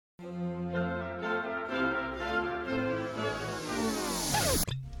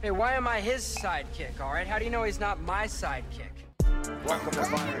Hey, why am I his sidekick, all right? How do you know he's not my sidekick? Welcome to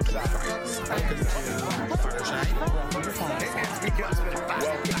Fireside. Welcome to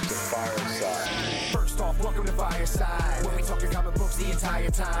Fireside. First off, welcome to Fireside. When we talking comic books the entire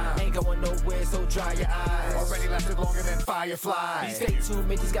time. Ain't going nowhere, so dry your eyes. Already lasted longer than Firefly. Stay tuned,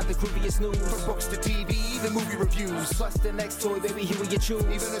 Mitch's got the grooviest news. From books to TV, the movie reviews. Plus the next toy, baby, here we you choose.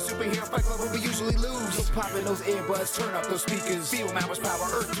 Even the superhero fight club where we usually lose. So pop in those earbuds, turn up those speakers. Feel Mama's power,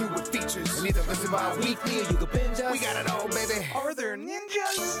 Earth 2 with features. And either listen bi-weekly or you can binge us. We got it all, baby. Are there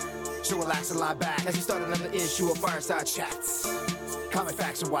ninjas? So relax and lie back as we start another issue of Fireside Chats. Comic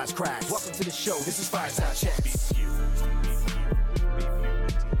facts and wise cracks. Welcome to the show. This is Fireside Chats.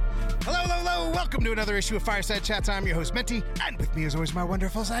 Hello. Welcome to another issue of Fireside Chats. I'm your host, Menti. And with me, as always, my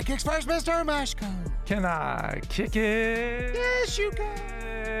wonderful sidekicks. First, Mr. Mashko. Can I kick it? Yes, you can.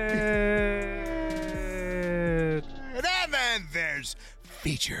 And then there's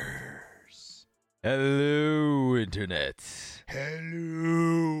features. Hello, Internet.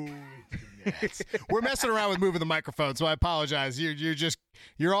 Hello. We're messing around with moving the microphone, so I apologize.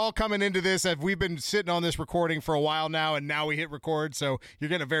 You're all coming into this as we've been sitting on this recording for a while now, and now we hit record, so you're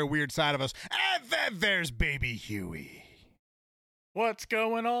getting a very weird side of us. And then there's Baby Huey. What's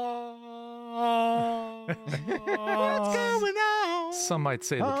going on? What's going on? Some might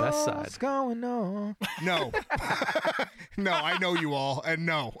say the best side. What's going on? No. No, I know you all, and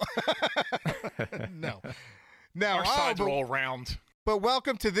no. No. Now, Our sides are all round. But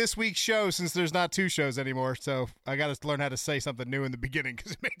welcome to this week's show, since there's not two shows anymore, so I got to learn how to say something new in the beginning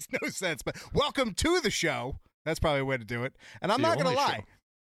because it makes no sense. But welcome to the show. That's probably a way to do it. And I'm not going to lie. Show.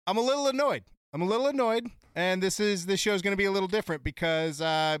 I'm a little annoyed. And this show is going to be a little different because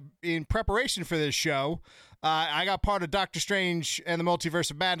in preparation for this show, I got part of Doctor Strange and the Multiverse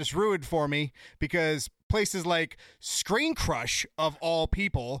of Madness ruined for me because places like Screen Crush, of all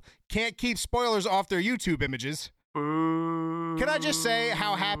people, can't keep spoilers off their YouTube images. Can I just say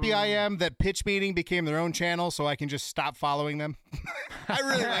how happy I am that Pitch Meeting became their own channel so I can just stop following them? I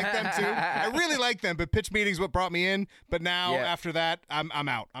really like them too. I really like them, but Pitch Meeting's what brought me in. But now, after that, I'm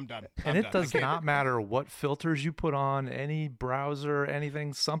out. I'm done. And it does not matter what filters you put on, any browser,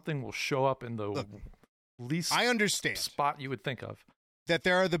 anything, something will show up in the least I understand spot you would think of. That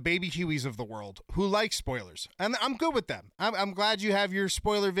there are the Baby Hueys of the world who like spoilers. And I'm good with them. I'm glad you have your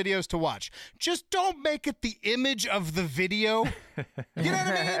spoiler videos to watch. Just don't make it the image of the video. You know what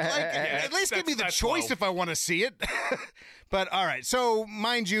I mean? Like, at least give me the choice if I want to see it. But all right. So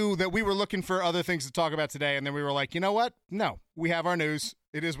mind you that we were looking for other things to talk about today. And then we were like, you know what? No, we have our news.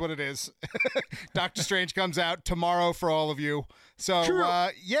 It is what it is. Doctor Strange comes out tomorrow for all of you. So,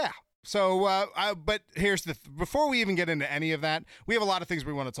 yeah. So, but here's before we even get into any of that, we have a lot of things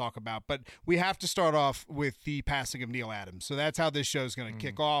we want to talk about, but we have to start off with the passing of Neil Adams. So that's how this show is going to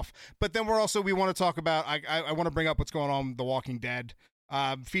kick off. But then we want to talk about, I want to bring up what's going on with The Walking Dead.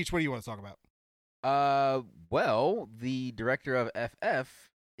 Feach, what do you want to talk about? Well, the director of FF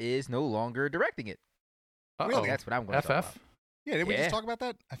is no longer directing it. Really? That's what I'm going to talk about. Yeah, did we just talk about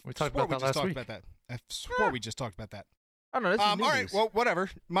that? We talked about that last week. I swore we just talked about that. I don't know. This is new all right, news. well, whatever.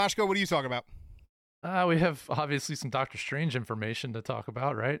 Mashko, what are you talking about? We have obviously some Doctor Strange information to talk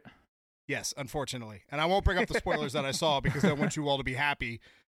about, right? Yes, unfortunately. And I won't bring up the spoilers that I saw because I want you all to be happy,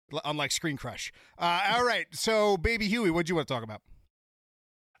 unlike Screen Crush. All right, so Baby Huey, what do you want to talk about?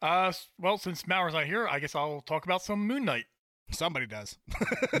 Well, since Mauer's not here, I guess I'll talk about some Moon Knight. Somebody does.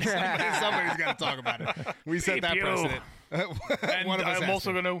 Somebody's got to talk about it. We set that precedent. And One of us I'm has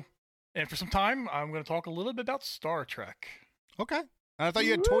also to. going to, and for some time, I'm going to talk a little bit about Star Trek. Okay. And I thought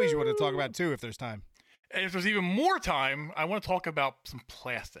you had toys you wanted to talk about too, if there's time. And if there's even more time, I want to talk about some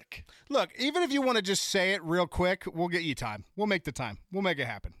plastic. Look, even if you want to just say it real quick, we'll get you time. We'll make the time. We'll make it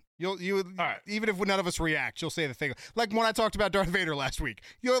happen. All right. Even if none of us react, you'll say the thing. Like when I talked about Darth Vader last week,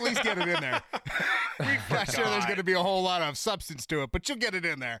 you'll at least get it in there. I'm not sure there's going to be a whole lot of substance to it, but you'll get it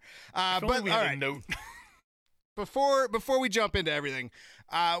in there. But all right. A note. Before we jump into everything,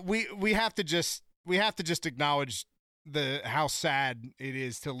 we have to just acknowledge how sad it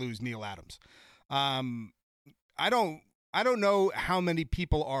is to lose Neil Adams. I don't know how many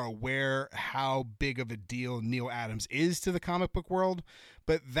people are aware how big of a deal Neil Adams is to the comic book world,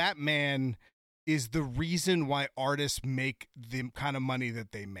 but that man is the reason why artists make the kind of money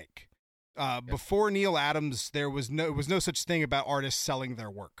that they make. Before Neil Adams, there was no such thing about artists selling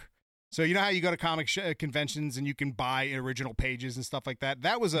their work. So you know how you go to comic conventions and you can buy original pages and stuff like that?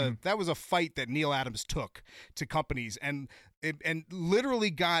 That was a fight that Neil Adams took to companies and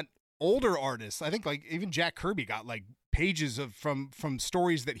literally got older artists. I think like even Jack Kirby got like pages from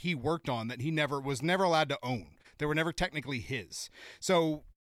stories that he worked on that he was never allowed to own. They were never technically his. So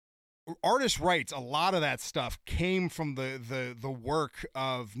artist rights, a lot of that stuff came from the work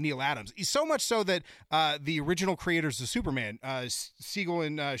of Neil Adams. So much so that the original creators of Superman, Siegel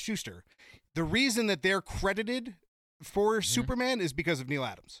and Schuster, the reason that they're credited for Superman is because of Neil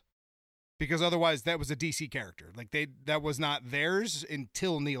Adams. Because otherwise that was a DC character. Like that was not theirs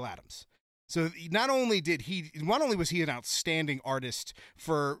until Neil Adams. So not only was he an outstanding artist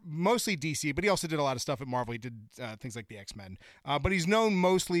for mostly DC, but he also did a lot of stuff at Marvel. He did things like the X-Men. But he's known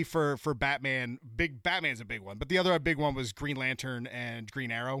mostly for Batman. Batman's a big one. But the other big one was Green Lantern and Green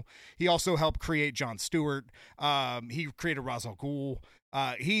Arrow. He also helped create John Stewart. He created Ra's al Ghul.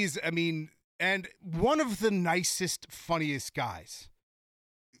 And one of the nicest, funniest guys.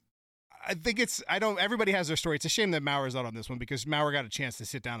 I think everybody has their story. It's a shame that Mauer's not on this one because Mauer got a chance to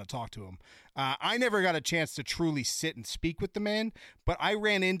sit down and talk to him. I never got a chance to truly sit and speak with the man, but I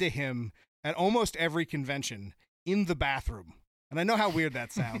ran into him at almost every convention in the bathroom. And I know how weird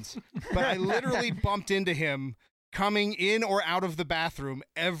that sounds, but I literally bumped into him coming in or out of the bathroom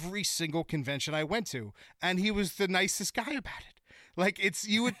every single convention I went to. And he was the nicest guy about it. Like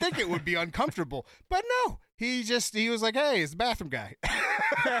you would think it would be uncomfortable, but no, he was like, "Hey, it's the bathroom guy."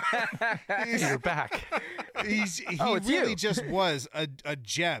 You're back. He really just was a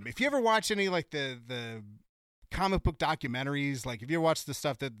gem. If you ever watch any like the comic book documentaries, like if you ever watch the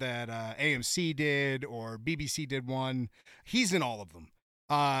stuff that AMC did or BBC did one, he's in all of them.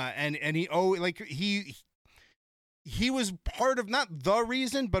 And he was part of, not the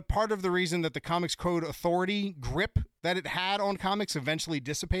reason, but part of the reason that the Comics Code Authority grip that it had on comics eventually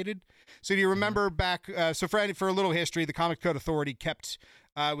dissipated. So do you remember back, for a little history, the Comics Code Authority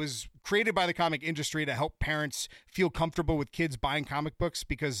was created by the comic industry to help parents feel comfortable with kids buying comic books,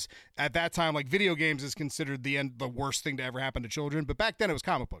 because at that time, like, video games is considered the worst thing to ever happen to children. But back then it was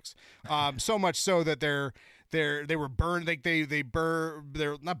comic books. So much so that they were burned. Like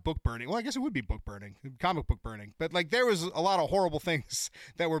they're not book burning. Well, I guess it would be book burning, comic book burning. But like there was a lot of horrible things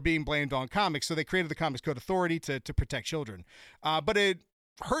that were being blamed on comics. So they created the Comics Code Authority to protect children. But it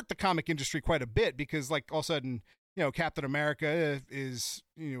hurt the comic industry quite a bit because, like, all of a sudden, Captain America is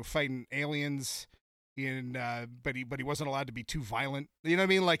fighting aliens, but he wasn't allowed to be too violent. You know what I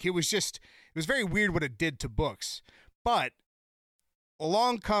mean? Like it was very weird what it did to books. But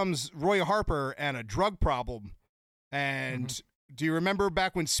along comes Roy Harper and a drug problem. And do you remember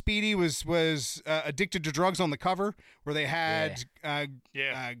back when Speedy was addicted to drugs on the cover, where they had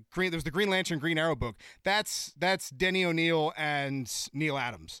Green? There was the Green Lantern, Green Arrow book. That's Denny O'Neil and Neil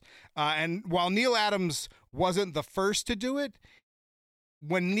Adams. And while Neil Adams wasn't the first to do it,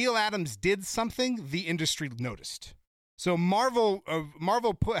 when Neil Adams did something, the industry noticed. So Marvel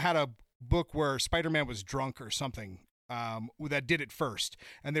had a book where Spider-Man was drunk or something. That did it first,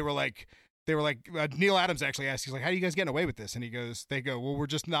 and they were like Neil Adams actually asked, he's like, "How are you guys getting away with this?" And they go, "Well, we're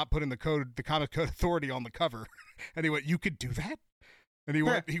just not putting the Comic Code Authority on the cover." And he went, "You could do that?" And he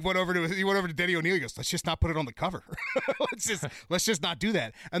went over to Denny O'Neil. He goes, "Let's just not put it on the cover. let's just not do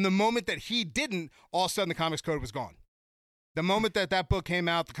that." And the moment that he didn't, all of a sudden the Comics Code was gone. The moment that book came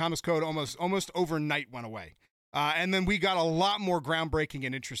out, the Comics Code almost overnight went away. And then we got a lot more groundbreaking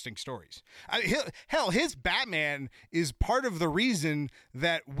and interesting stories. His Batman is part of the reason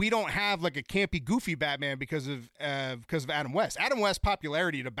that we don't have like a campy, goofy Batman because of Adam West. Adam West's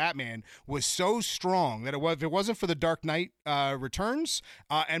popularity to Batman was so strong that if it wasn't for the Dark Knight Returns,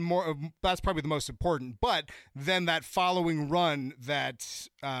 and more, that's probably the most important. But then that following run that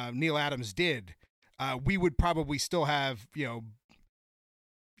Neil Adams did, we would probably still have,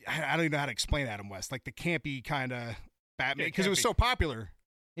 I don't even know how to explain Adam West, like the campy kind of Batman, because it was so popular.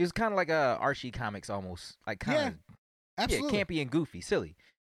 It was kind of like Archie comics almost, like kind of absolutely campy and goofy, silly.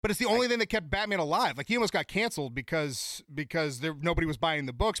 But it's the only thing that kept Batman alive. Like he almost got canceled because nobody was buying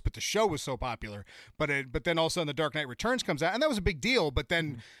the books, but the show was so popular. But then all of a sudden the Dark Knight Returns comes out, and that was a big deal. But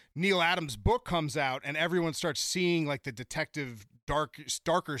then Neil Adams' book comes out, and everyone starts seeing like the detective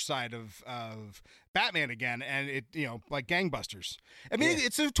darker side of Batman again, and it like gangbusters. I mean,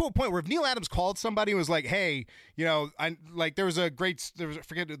 it's to a point where if Neil Adams called somebody and was like, "Hey, I like," I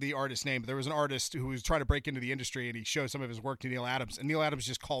forget the artist's name, but there was an artist who was trying to break into the industry, and he showed some of his work to Neil Adams, and Neil Adams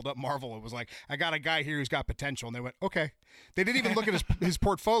just called up Marvel and was like, "I got a guy here who's got potential," and they went, "Okay." They didn't even look at his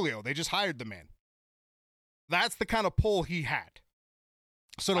portfolio; they just hired the man. That's the kind of pull he had.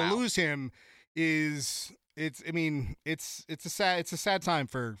 So to lose him is. It's a sad time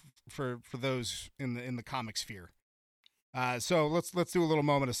for those in the comic sphere. So let's do a little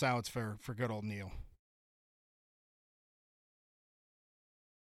moment of silence for good old Neil.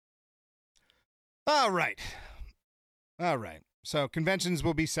 All right. So conventions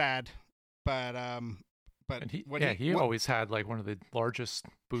will be sad, but But And what he always had like one of the largest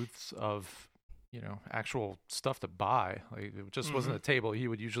booths of, actual stuff to buy. Like it just wasn't a table. He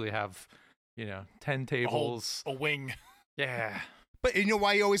would usually have, 10 tables. A wing. Yeah. But you know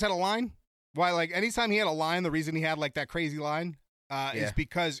why he always had a line? Why, like, anytime he had a line, the reason he had, like, that crazy line is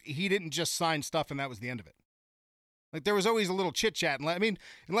because he didn't just sign stuff and that was the end of it. Like, there was always a little chit-chat. I mean,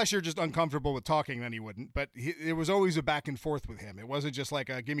 unless you're just uncomfortable with talking, then he wouldn't. But there was always a back and forth with him. It wasn't just like,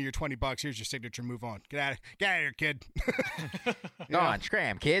 give me your $20, here's your signature, move on. Get out of here, kid. Go on,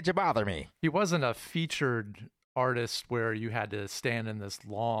 scram, kid, you bother me. He wasn't a featured artist where you had to stand in this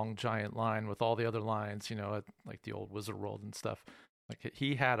long, giant line with all the other lines, at, like, the old Wizard World and stuff. Like,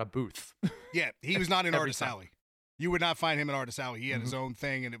 he had a booth. Yeah, he was not in Every Artist time. Alley. You would not find him in Artist Alley. He had his own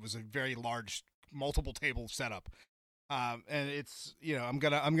thing, and it was a very large, multiple table setup. And it's, I'm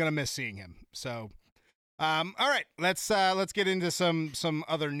gonna miss seeing him. So, all right, let's get into some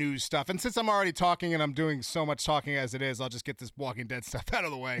other news stuff. And since I'm already talking and I'm doing so much talking as it is, I'll just get this Walking Dead stuff out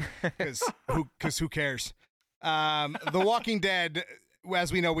of the way because who cares? The Walking Dead.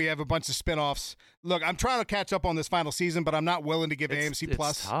 As we know, we have a bunch of spinoffs. Look, I'm trying to catch up on this final season, but I'm not willing to give AMC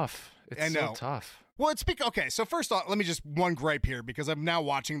Plus. It's tough. It's I know. so tough. Well, okay. So first off, let me just one gripe here because I'm now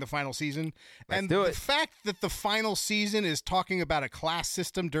watching the final season, Let's and do the it. fact that the final season is talking about a class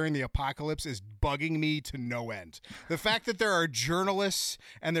system during the apocalypse is bugging me to no end. The fact that there are journalists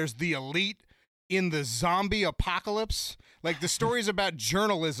and there's the elite in the zombie apocalypse, like the stories about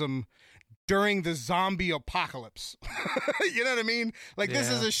journalism during the zombie apocalypse. You know what I mean? Like, this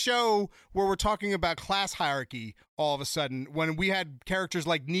is a show where we're talking about class hierarchy all of a sudden when we had characters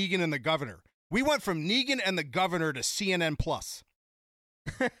like Negan and the Governor. We went from Negan and the Governor to CNN Plus.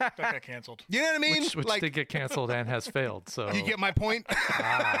 That got canceled. You know what I mean? Which like, did get canceled and has failed. So you get my point?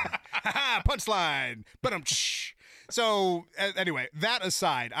 Punchline. But So anyway, that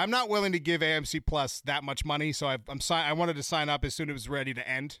aside, I'm not willing to give AMC Plus that much money, so I wanted to sign up as soon as it was ready to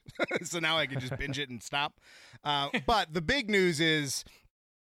end, so now I can just binge it and stop. But the big news is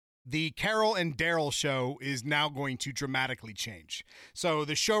the Carol and Daryl show is now going to dramatically change. So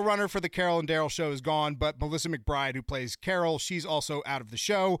the showrunner for the Carol and Daryl show is gone, but Melissa McBride, who plays Carol, she's also out of the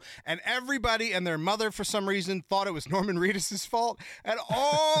show. And everybody and their mother, for some reason, thought it was Norman Reedus' fault and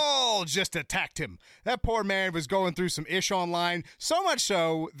all just attacked him. That poor man was going through some ish online, so much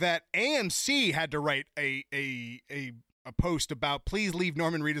so that AMC had to write a post about please leave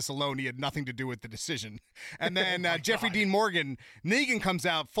Norman Reedus alone. He had nothing to do with the decision. And then Jeffrey Dean Morgan, Negan comes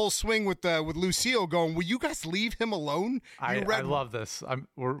out full swing with Lucille going, will you guys leave him alone? I love this.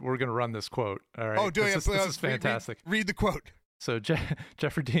 We're going to run this quote. All right. Oh, do it. This is fantastic. Read the quote. So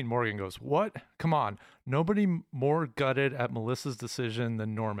Jeffrey Dean Morgan goes, what? Come on. Nobody more gutted at Melissa's decision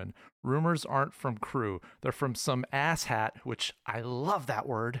than Norman. Rumors aren't from crew. They're from some asshat, which I love that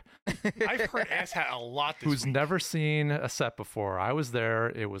word. I've heard asshat a lot this Who's week. never seen a set before. I was there.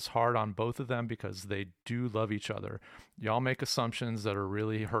 It was hard on both of them because they do love each other. Y'all make assumptions that are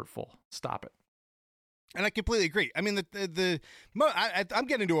really hurtful. Stop it. And I completely agree. I mean, I'm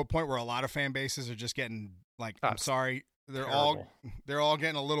getting to a point where a lot of fan bases are just getting like, I'm sorry, they're terrible. all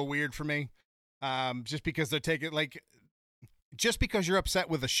getting a little weird for me. Just because they're taking just because you're upset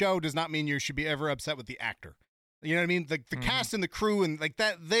with a show does not mean you should be ever upset with the actor. You know what I mean? The cast and the crew and like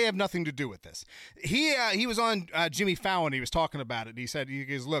that, they have nothing to do with this. He was on Jimmy Fallon. He was talking about it. He said, he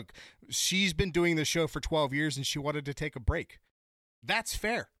goes, look, she's been doing this show for 12 years and she wanted to take a break. That's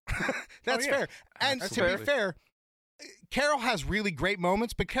fair. That's fair. And Absolutely. to be fair, Carol has really great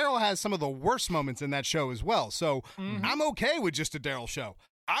moments, but Carol has some of the worst moments in that show as well. So I'm okay with just a Daryl show.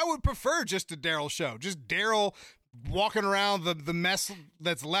 I would prefer just a Daryl show. Just Daryl walking around the mess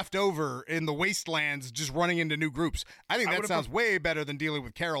that's left over in the wastelands, just running into new groups. I think that sounds way better than dealing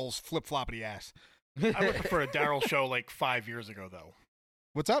with Carol's flip-floppity ass. I would prefer a Daryl show like 5 years ago, though.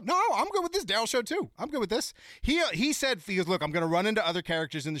 What's up? No, I'm good with this Daryl show too. I'm good with this. He said, he goes, look, I'm going to run into other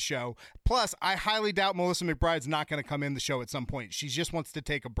characters in the show. Plus, I highly doubt Melissa McBride's not going to come in the show at some point. She just wants to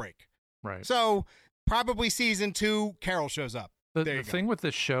take a break. Right. So probably season 2, Carol shows up. The thing with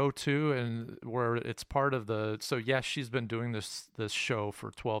this show too, and where it's part of so yes, she's been doing this show for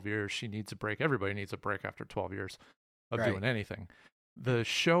 12 years. She needs a break. Everybody needs a break after 12 years of doing anything. The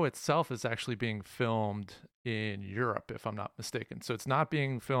show itself is actually being filmed in Europe, if I'm not mistaken. So it's not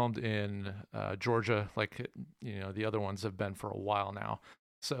being filmed in Georgia like the other ones have been for a while now.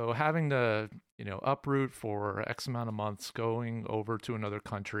 So having to uproot for X amount of months, going over to another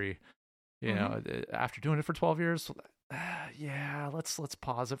country, after doing it for 12 years. Let's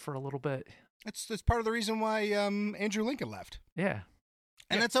pause it for a little bit. That's part of the reason why Andrew Lincoln left. Yeah.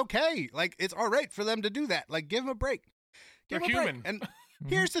 And that's okay. Like, it's all right for them to do that. Like, give him a break. They're human. And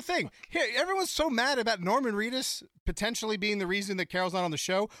Here's the thing. Here, everyone's so mad about Norman Reedus potentially being the reason that Carol's not on the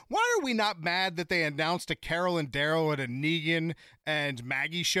show. Why are we not mad that they announced a Carol and Daryl and a Negan and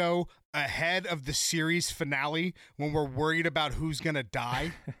Maggie show ahead of the series finale when we're worried about who's going to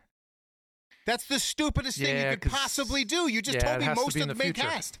die? That's the stupidest thing you could possibly do. You just told me most of the main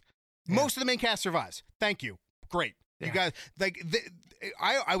cast. Most of the main cast survives. Thank you. Great. Yeah. You guys,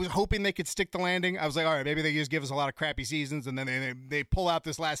 I was hoping they could stick the landing. I was like, all right, maybe they just give us a lot of crappy seasons, and then they pull out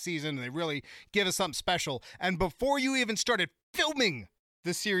this last season, and they really give us something special. And before you even started filming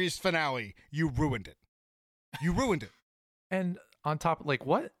the series finale, you ruined it. You ruined it. And on top,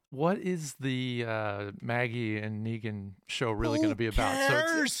 what is the Maggie and Negan show really going to be about?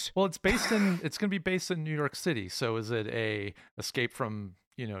 Cares? So it's going to be based in New York City. So is it a escape from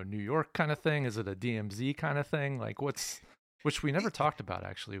New York kind of thing? Is it a DMZ kind of thing? Which we never talked about,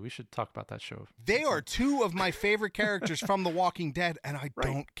 actually. We should talk about that show. They are two of my favorite characters from The Walking Dead, and I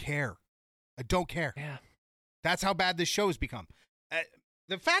don't care. I don't care. Yeah. That's how bad this show has become.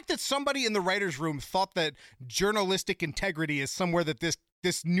 The fact that somebody in the writer's room thought that journalistic integrity is somewhere that this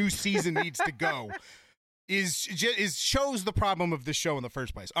new season needs to go shows the problem of this show in the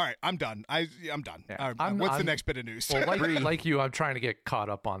first place. All right, I'm done. I'm done. Yeah. What's the next bit of news? Well, like you, I'm trying to get caught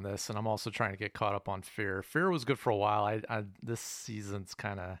up on this, and I'm also trying to get caught up on Fear. Fear was good for a while. This season's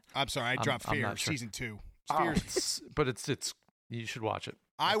kind of. I'm sorry, I dropped Fear season 2. But it's you should watch it.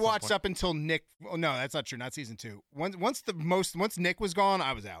 I watched up until Nick. Oh, no, that's not true. Not season 2. Once Nick was gone,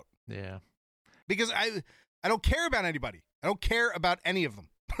 I was out. Yeah, because I don't care about anybody. I don't care about any of them.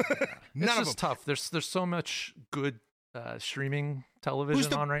 None of them. It's just tough. There's so much good streaming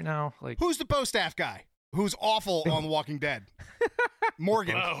television on right now. Who's the post staff guy who's awful on The Walking Dead?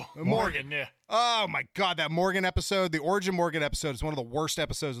 Morgan. Oh, Morgan, yeah. Oh my God, that Morgan episode, the Origin Morgan episode, is one of the worst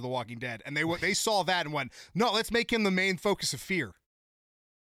episodes of The Walking Dead. And they saw that and went, no, let's make him the main focus of Fear.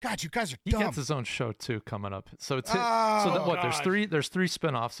 God, you guys are dumb. He gets his own show too coming up. So it's There's three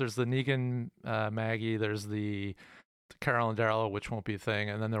spinoffs. There's the Negan, Maggie. There's the Carol and Daryl, which won't be a thing,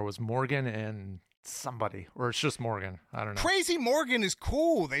 and then there was Morgan and somebody, or it's just Morgan. I don't know. Crazy Morgan is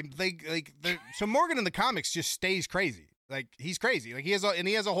cool. So Morgan in the comics just stays crazy. He's crazy. He has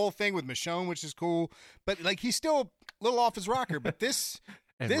a whole thing with Michonne, which is cool. But he's still a little off his rocker. But this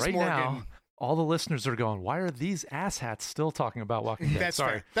right Morgan. Now, all the listeners are going, why are these asshats still talking about Walking Dead? That's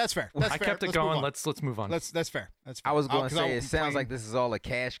Sorry. Fair. That's fair. I kept it going. Let's move on. That's fair. That's fair. I was going to say, it sounds like this is all a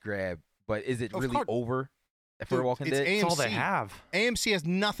cash grab, but is it really over? For Walking Dead, AMC. It's all they have. AMC has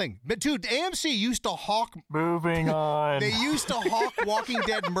nothing. But dude, AMC used to hawk. Moving on. They used to hawk Walking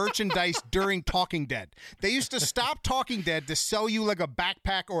Dead merchandise during Talking Dead. They used to stop Talking Dead to sell you a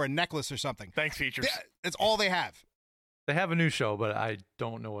backpack or a necklace or something. Thanks, features. That's all they have. They have a new show, but I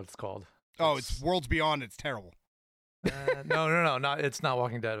don't know what it's called. It's Worlds Beyond. It's terrible. No, it's not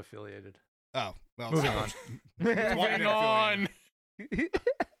Walking Dead affiliated. Oh, well, moving on. Moving on.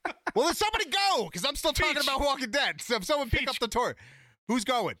 Well, then somebody go, because I'm still talking about Walking Dead. So if someone pick up the torch, who's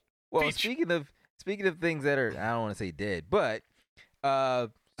going? Well, speaking of things that are, I don't want to say dead, but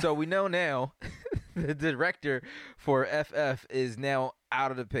so we know now the director for FF is now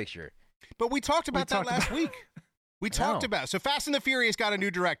out of the picture. But we talked about that last week. We talked about so Fast and the Furious got a new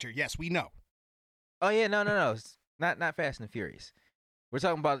director. Yes, we know. Oh yeah, no, it's not Fast and the Furious. We're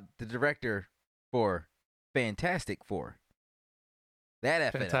talking about the director for Fantastic Four.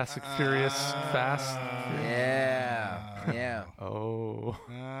 That Fantastic Furious Fast. Yeah. Oh.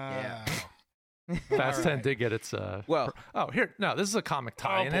 Yeah. Fast 10 did get its this is a comic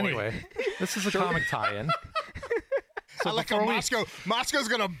tie-in anyway. This is a comic tie-in. So I like how Moscow's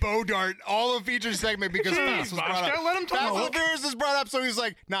gonna bow dart all of Features segment because Fast was brought up. Let him talk. Fast and Furious is brought up, so he's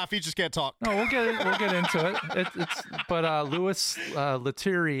like, nah, Features can't talk. No, we'll get into it. But Louis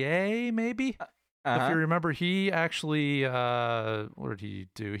Leterrier, maybe. If you remember, he actually what did he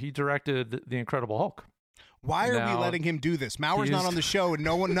do? He directed The Incredible Hulk. Why are we letting him do this? Mauer's not on the show, and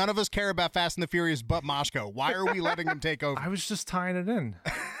none of us care about Fast and the Furious but Moscow. Why are we letting him take over? I was just tying it in.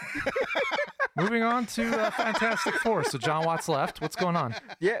 Moving on to Fantastic Four. So John Watts left. What's going on?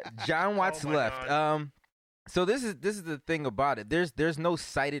 Yeah, John Watts left. So this is the thing about it. There's no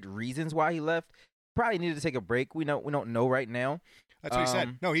cited reasons why he left. Probably needed to take a break. We don't know right now. That's what he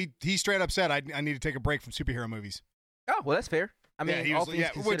said. No, he straight up said, I need to take a break from superhero movies. Oh, well, that's fair. I mean,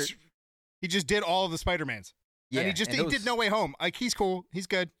 which he just did all of the Spider-Mans. Yeah, and he did No Way Home. He's cool. He's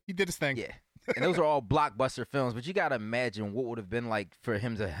good. He did his thing. Yeah. And those are all blockbuster films, but you got to imagine what would have been like for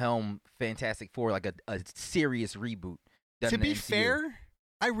him to helm Fantastic Four, like a serious reboot. To be fair,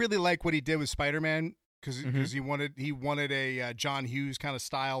 I really like what he did with Spider-Man. because he wanted a John Hughes kind of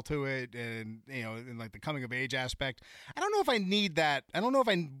style to it, and and like the coming of age aspect. I don't know if I need that. I don't know if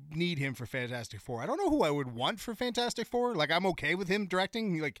I need him for Fantastic Four. I don't know who I would want for Fantastic Four. Like, I'm okay with him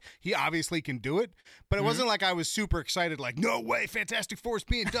directing. Like, he obviously can do it, but it wasn't like I was super excited. Like, no way, Fantastic Four is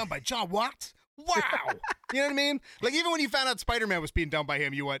being done by John Watts. Wow, you know what I mean? Like, even when you found out Spider-Man was being done by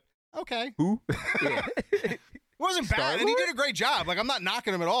him, you went, okay, Who? Yeah. it wasn't bad, Star-Lord? and he did a great job. Like, I'm not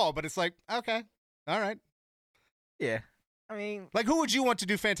knocking him at all, but it's like, okay. All right. Yeah. I mean, Like, who would you want to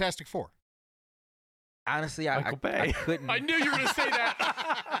do Fantastic Four? honestly, Michael Bay. I couldn't. I knew you were going to say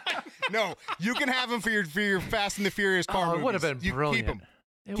that. No, you can have him for your Fast and the Furious car movies. It would have been You brilliant. Keep him.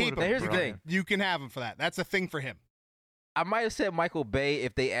 It Keep would've him. been Here's the brilliant. You can have him for that. That's a thing for him. I might have said Michael Bay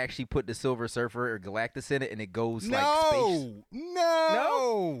if they actually put the Silver Surfer or Galactus in it and it goes like space.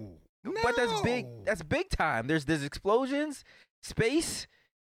 No. But that's big. That's big time. There's explosions, space,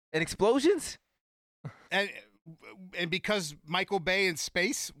 and explosions. And because Michael Bay in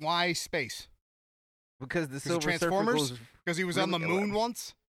space, why space? Because the Because of Silver Surfer Transformers? goes. Because he was on the Really? moon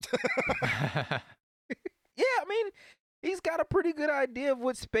once? Yeah, I mean, he's got a pretty good idea of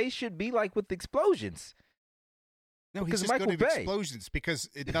what space should be like with explosions. No, Because he's just Michael good at Bay. explosions because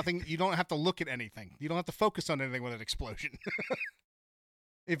nothing. You don't have to look at anything. You don't have to focus on anything with an explosion.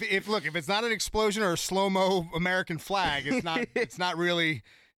 If it's not an explosion or a slow mo American flag, it's not really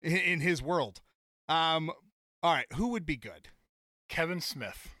in his world. All right, who would be good? Kevin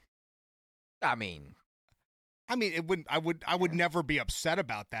Smith. I mean, it wouldn't. I would never be upset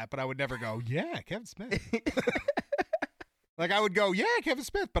about that, but I would never go, yeah, Kevin Smith. Like, I would go, yeah, Kevin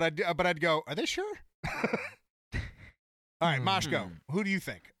Smith, but I'd go, are they sure? All right, Moshko, who do you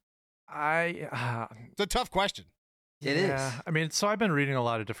think? It's a tough question. It is. I mean, so I've been reading a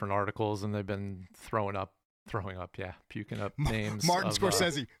lot of different articles, and they've been puking up names. Martin of,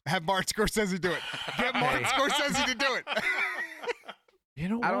 Scorsese. Have Martin Scorsese do it. Get Martin Scorsese to do it. You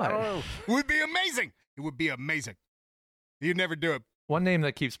know what? I don't know. It would be amazing. It would be amazing. You'd never do it. One name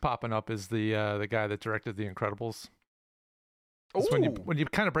that keeps popping up is the guy that directed The Incredibles. 'Cause Ooh, when you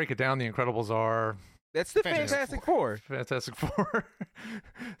kind of break it down, The Incredibles are that's the Fantastic Fantastic Four. Fantastic Four.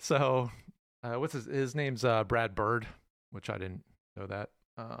 So, what's his name's Brad Bird, which I didn't know that.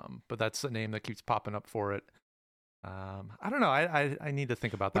 But that's the name that keeps popping up for it. I don't know. I need to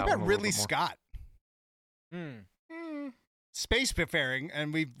think about What that. about one a little Ridley bit more. Scott? Hmm. Spacefaring,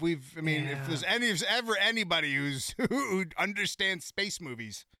 and we've. I mean, if there's ever anybody who understands space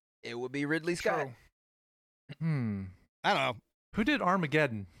movies, It would be Ridley Scott. True. I don't know. Who did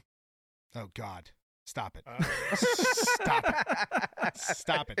Armageddon? Oh God, stop it! Uh,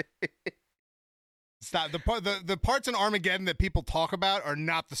 Stop it! Stop the parts in Armageddon that people talk about are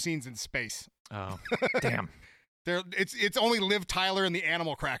not the scenes in space. Oh, damn. It's only Liv Tyler and the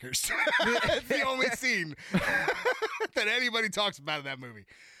animal crackers. It's the only scene that anybody talks about in that movie.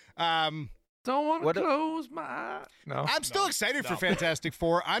 Don't want What to a- close my eyes. No. I'm still excited for Fantastic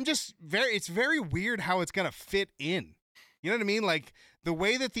Four. I'm just it's very weird how it's gonna fit in. You know what I mean? Like, the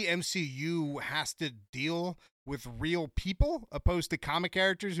way that the MCU has to deal with real people opposed to comic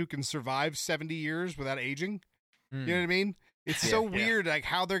characters who can survive 70 years without aging. You know what I mean? It's so weird, like,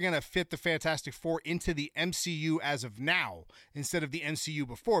 how they're going to fit the Fantastic Four into the MCU as of now instead of the MCU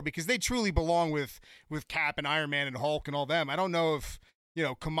before, because they truly belong with Cap and Iron Man and Hulk and all them. I don't know if,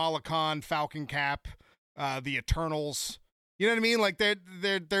 Kamala Khan, Falcon Cap, the Eternals, you know what I mean? Like,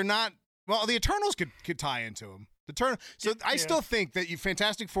 they're not, well, the Eternals could tie into them. So I still think that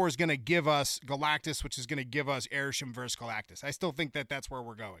Fantastic Four is going to give us Galactus, which is going to give us Arishem versus Galactus. I still think that that's where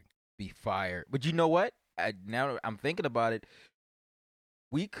we're going. Be fired. But you know what? Now I'm thinking about it.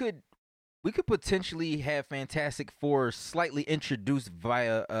 We could potentially have Fantastic Four slightly introduced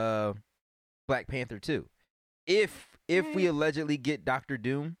via Black Panther 2. If we allegedly get Doctor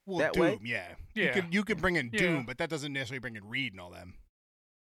Doom Well, that Doom, way. Yeah. You could bring in Yeah. Doom, but that doesn't necessarily bring in Reed and all them.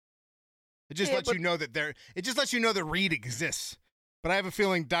 It just Yeah, lets you know that that Reed exists. But I have a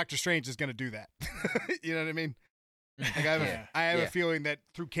feeling Doctor Strange is going to do that. You know what I mean? Like, I have a feeling that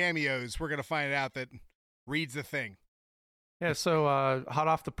through cameos we're going to find out that Reed's the thing. Yeah, so hot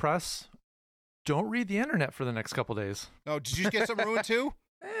off the press, don't read the internet for the next couple days. Oh, did you get some ruined too?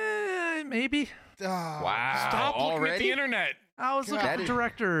 Maybe. Wow. Stop looking at already? the internet. I was looking That for is-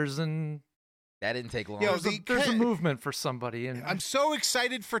 directors, and That didn't take long. Yo, there's a movement for somebody. And I'm so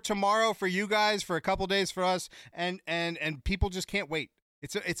excited for tomorrow for you guys, for a couple days for us, and people just can't wait.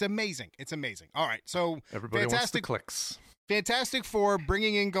 It's amazing. It's amazing. All right, so everybody wants the clicks. Fantastic Four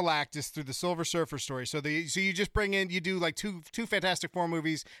bringing in Galactus through the Silver Surfer story. So you just bring in, you do like two Fantastic Four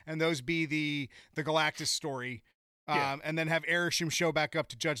movies, and those be the Galactus story. and then have Arishem show back up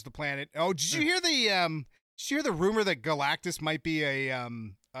to judge the planet. Oh, did you hear the rumor that Galactus might be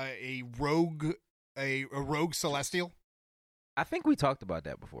a rogue Celestial? I think we talked about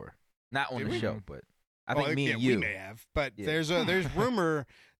that before. Not on the show, but I think me and you. We may have. But there's rumor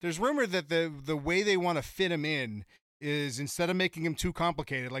that the way they want to fit him in is, instead of making him too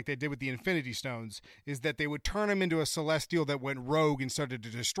complicated like they did with the Infinity Stones, is that they would turn him into a Celestial that went rogue and started to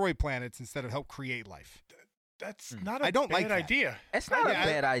destroy planets instead of help create life. That's not a I don't bad like that. idea. It's not a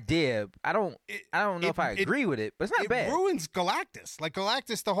bad idea. I don't know if I agree with it, but it's not bad. It ruins Galactus. Like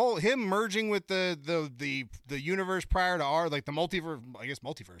Galactus, him merging with the universe prior to the multiverse. I guess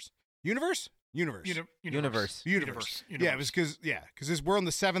multiverse. Universe. Universe. Yeah, it was because we're on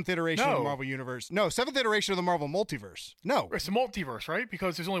the 7th iteration of the Marvel Universe. No, 7th iteration of the Marvel Multiverse. No, it's a multiverse, right?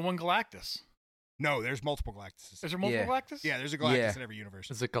 Because there's only one Galactus. No, there's multiple Galactuses. Is there multiple Galactus? Yeah, there's a Galactus in every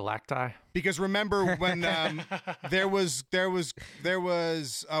universe. Is it Galacti? Because remember when there was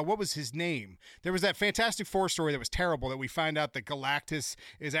what was his name? There was that Fantastic Four story that was terrible, that we find out that Galactus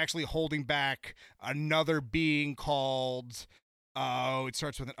is actually holding back another being called it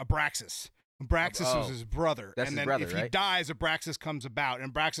starts with an Abraxas. Abraxas was his brother. That's and his then brother, if right? he dies, Abraxas comes about.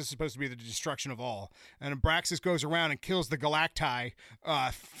 And Abraxas is supposed to be the destruction of all. And Abraxas goes around and kills the Galacti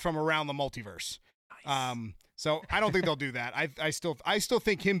from around the multiverse. Nice. So I don't think they'll do that. I still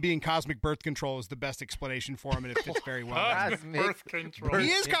think him being cosmic birth control is the best explanation for him, and it fits very well. Cosmic birth control. He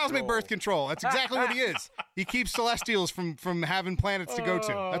is cosmic birth control. That's exactly what he is. He keeps Celestials from having planets to go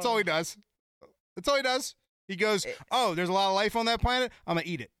to. That's all he does. That's all he does. He goes, oh, there's a lot of life on that planet. I'm gonna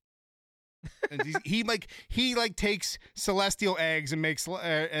eat it. And he takes celestial eggs and makes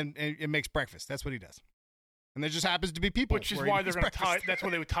and makes breakfast. That's what he does. And there just happens to be people, which is why they're going to tie. That's why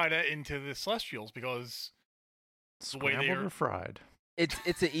they would tie that into the Celestials, because the way Scrambled or fried.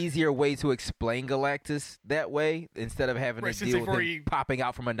 It's an easier way to explain Galactus that way, instead of having to deal with him popping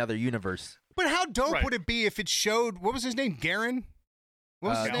out from another universe. But how dope would it be if it showed, what was his name, Garen? What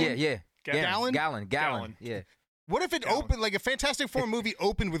was his name? Yeah. Gallon. Yeah. What if it opened, like a Fantastic Four movie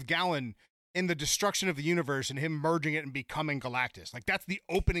opened with Gallon in the destruction of the universe and him merging it and becoming Galactus? Like, that's the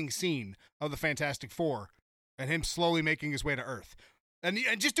opening scene of the Fantastic Four, and him slowly making his way to Earth. And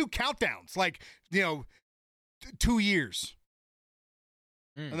just do countdowns, like, 2 years.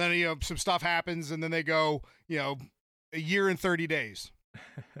 And then, some stuff happens, and then they go, a year and 30 days.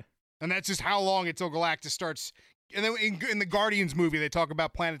 And that's just how long until Galactus starts. And then in the Guardians movie, they talk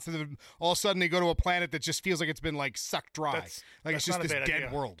about planets, and then all of a sudden they go to a planet that just feels like it's been sucked dry. It's just this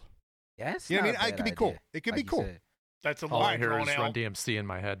dead world. Yes, you know what I mean? It could be cool. It could be cool. That's a all I hear is out. Run DMC in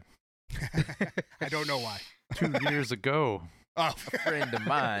my head. I don't know why. 2 years ago. Oh, a friend of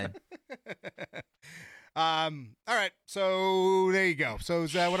mine. All right. So there you go. So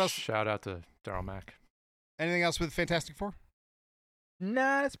what else? Shout out to Daryl Mack. Anything else with Fantastic Four?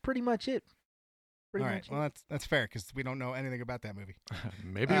 Nah, that's pretty much it. All right. Well, that's fair, because we don't know anything about that movie.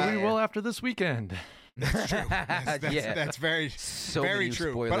 Maybe we will after this weekend. That's true. That's very, very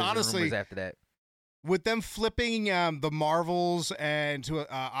true. But honestly, after that, with them flipping the Marvels and to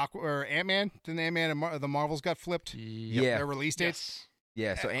or Ant-Man, didn't Ant-Man and the Marvels got flipped? Yeah, their release dates.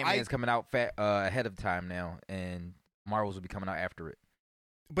 Yeah, so Ant-Man's coming out ahead of time now, and Marvels will be coming out after it.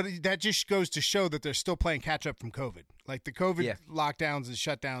 But that just goes to show that they're still playing catch up from COVID. Like, the COVID lockdowns and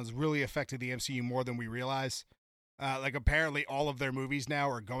shutdowns really affected the MCU more than we realize. Apparently all of their movies now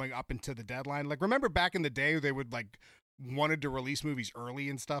are going up into the deadline. Like, remember back in the day, they would wanted to release movies early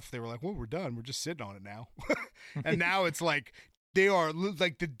and stuff. They were like, well, we're done. We're just sitting on it now. And now it's like they are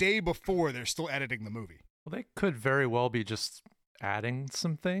like the day before they're still editing the movie. Well, they could very well be just adding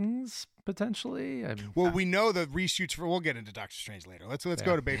some things potentially. We know the reshoots we'll get into Doctor Strange later. Let's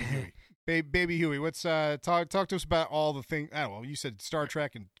go to Baby Huey. Baby Huey, what's talk to us about all the things. Oh, well, you said Star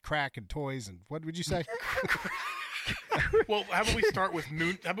Trek and crack and toys, and what would you say? Well, how about we start with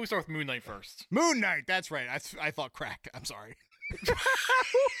Moon Knight first? Moon Knight, that's right. I thought crack. I'm sorry.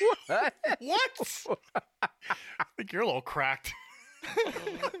 What? I think you're a little cracked.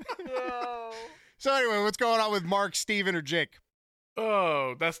 So anyway, what's going on with Mark, Steven, or Jake?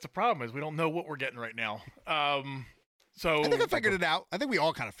 Oh, that's the problem, is we don't know what we're getting right now. So I think I figured it out. I think we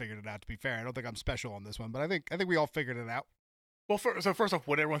all kind of figured it out, to be fair. I don't think I'm special on this one, but I think we all figured it out. Well, first off,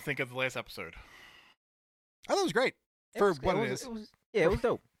 what did everyone think of the last episode? I thought it was great it was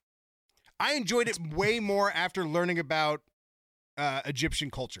dope. I enjoyed it way more after learning about Egyptian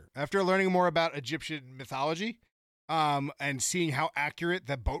culture, after learning more about Egyptian mythology, and seeing how accurate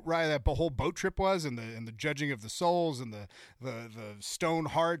that boat ride, that whole boat trip was, and the judging of the souls, and the stone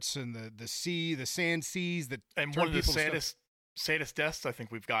hearts, and the sand seas that and turn one of the people to saddest saddest deaths I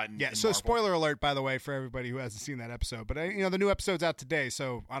think we've gotten. Yeah, in so Marvel. spoiler alert, by the way, for everybody who hasn't seen that episode. But, the new episode's out today,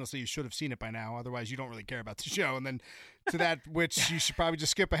 so honestly, you should have seen it by now. Otherwise, you don't really care about the show. And then to that, which you should probably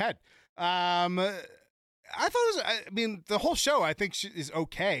just skip ahead. I thought the whole show, I think, is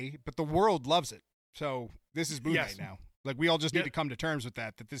okay, but the world loves it. So this is Moon Knight now. Like, we all just need to come to terms with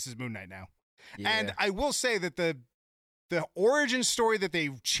that this is Moon Knight now. Yeah. And I will say that the origin story that they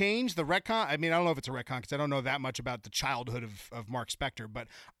changed, the retcon, I don't know if it's a retcon because I don't know that much about the childhood of Mark Spector, but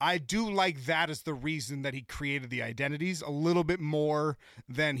I do like that as the reason that he created the identities a little bit more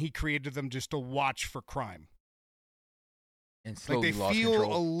than he created them just to watch for crime. And slowly they lost feel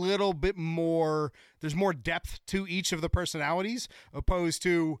control. a little bit more, there's more depth to each of the personalities, opposed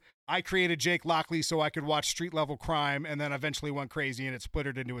to I created Jake Lockley so I could watch street level crime and then eventually went crazy and it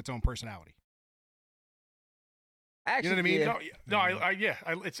splittered into its own personality. Actually, you know what I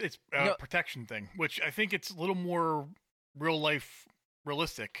mean? It's a protection thing, which I think it's a little more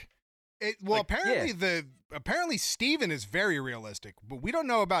realistic. Apparently Steven is very realistic, but we don't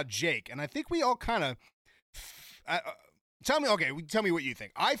know about Jake, and I think we all kind of tell me what you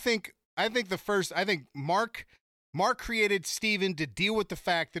think. I think Mark created Steven to deal with the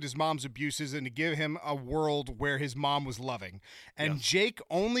fact that his mom's abuses and to give him a world where his mom was loving. And Jake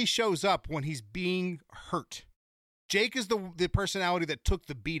only shows up when he's being hurt. Jake is the personality that took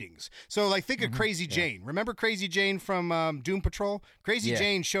the beatings. So, like, think of Crazy Jane. Remember Crazy Jane from Doom Patrol? Crazy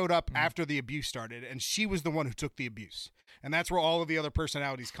Jane showed up after the abuse started, and she was the one who took the abuse. And that's where all of the other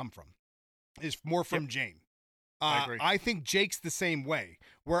personalities come from, is more from Jane. I agree. I think Jake's the same way,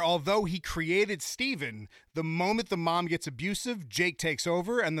 where although he created Steven, the moment the mom gets abusive, Jake takes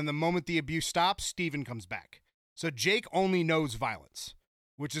over, and then the moment the abuse stops, Steven comes back. So Jake only knows violence,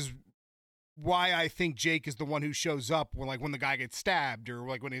 which is why I think Jake is the one who shows up when the guy gets stabbed, or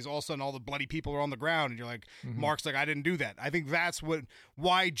like when he's all of a sudden all the bloody people are on the ground and you're like, Mark's like, I didn't do that. I think that's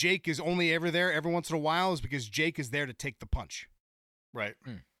why Jake is only ever there every once in a while, is because Jake is there to take the punch. Right.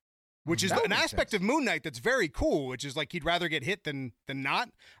 Which is an aspect of Moon Knight that's very cool, which is like he'd rather get hit than not.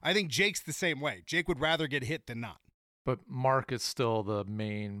 I think Jake's the same way. Jake would rather get hit than not. But Mark is still the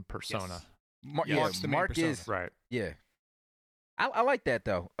main persona. Yes. Mark's the main persona. Right. Yeah. I like that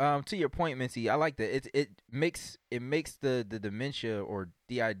though. To your point, Mincy, I like that. It makes the dementia or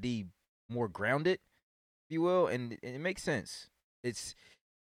DID more grounded, if you will, and it makes sense.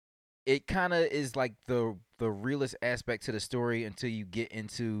 It kind of is like the realest aspect to the story until you get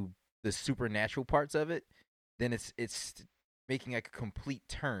into the supernatural parts of it. Then it's making like a complete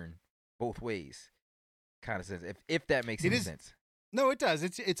turn both ways, kind of sense. If that makes any sense. No, it does.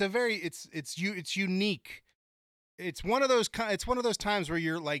 It's unique. It's one of those times where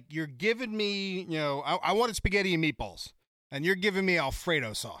you're giving me, I wanted spaghetti and meatballs, and you're giving me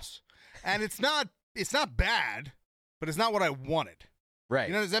Alfredo sauce, and it's not bad, but it's not what I wanted.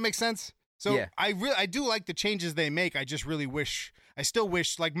 Right. Does that make sense? So yeah. I do like the changes they make. I just really still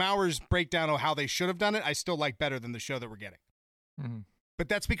wish like Maurer's breakdown of how they should have done it. I still like better than the show that we're getting. Mm-hmm. But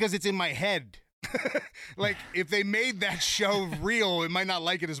that's because it's in my head. Like if they made that show real, it might not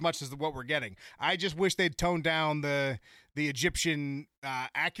like it as much as what we're getting. I just wish they'd tone down the Egyptian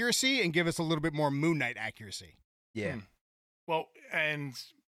accuracy and give us a little bit more Moon Knight accuracy. Yeah. Well, and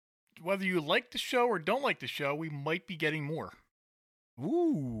whether you like the show or don't like the show, we might be getting more.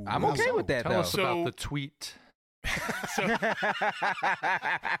 Ooh, I'm okay with that. Tell though. us about the tweet. So,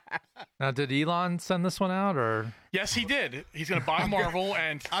 now, did Elon send this one out, or? Yes, he did. He's going to buy Marvel,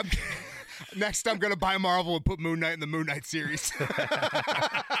 and next I'm going to buy Marvel and put Moon Knight in the Moon Knight series.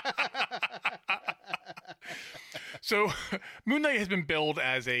 So, Moon Knight has been billed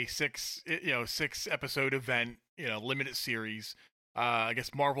as a six episode event, limited series. I guess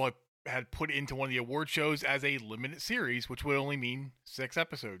Marvel had put into one of the award shows as a limited series, which would only mean 6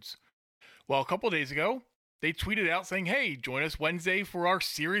 episodes. Well, a couple of days ago, they tweeted out saying, hey, join us Wednesday for our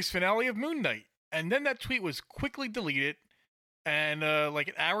series finale of Moon Knight. And then that tweet was quickly deleted. And like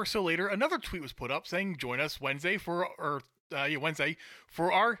an hour or so later, another tweet was put up saying, join us Wednesday for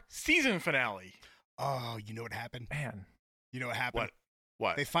our season finale. Oh, you know what happened? Man. You know what happened?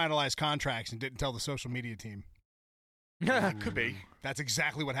 What? They finalized contracts and didn't tell the social media team. Could be. That's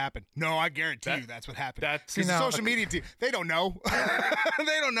exactly what happened. No, I guarantee you that's what happened. Because the social media team, they don't know.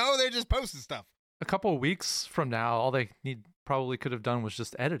 They don't know. They're just posting stuff. A couple of weeks from now, all they probably could have done was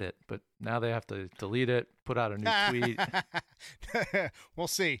just edit it, but now they have to delete it, put out a new tweet. We'll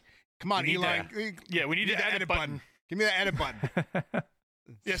see. Come on, Elon. We need the edit button. Give me that edit button.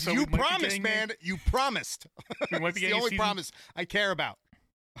 Yeah, so you promised, man. You promised. We might be it's the only promise I care about.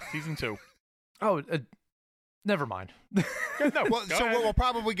 Season 2. Oh, never mind. So what we'll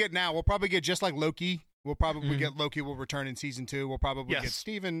probably get now, we'll probably get just like Loki We'll probably get Loki will return in season 2. We'll probably Yes.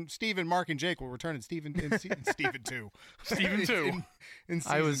 get Steven, Mark, and Jake will return in Steven 2. Steven 2. In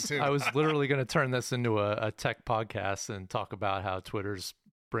season 2. I was literally going to turn this into a tech podcast and talk about how Twitter's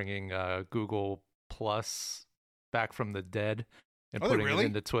bringing Google Plus back from the dead and Are they putting really? it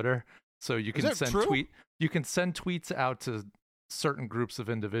into Twitter, so you can that send true? You can send tweets out to certain groups of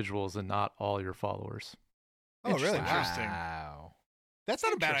individuals and not all your followers. Oh, really? Interesting. Wow. That's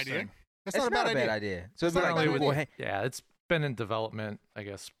not a bad idea. Interesting. That's It's not a bad idea. So it'd be It's not like a bad Google idea. Yeah, it's been in development, I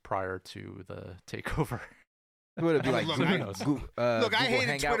guess, prior to the takeover. Would it be I like mean, look, Google, I- Look, I Google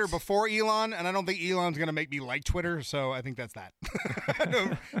hated Hangouts? Twitter before Elon, and I don't think Elon's going to make me like Twitter, so I think that's that.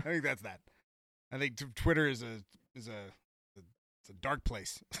 I think that's that. I think Twitter is a dark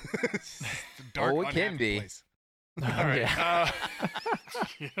place. It's a dark, Oh, it can unhappy be. place. All right. Yeah.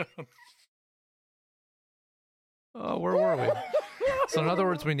 Yeah. Oh, where were we? So in other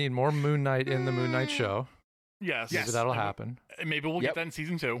words, we need more Moon Knight in the Moon Knight show. Yes. Maybe that'll happen. Maybe we'll Yep. get that in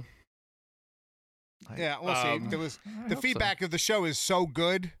season 2. Yeah, we'll see. Um, There was I the hope so. feedback of the show is so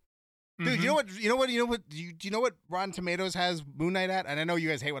good. Dude, Mhm. you know what Rotten Tomatoes has Moon Knight at? And I know you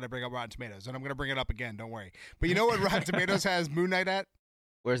guys hate when I bring up Rotten Tomatoes, and I'm going to bring it up again. Don't worry. But you know what Rotten Tomatoes has Moon Knight at?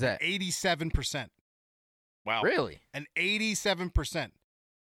 Where's that? 87%. Wow. Really? An 87%.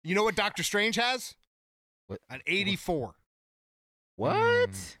 You know what Doctor Strange has? What? An 84.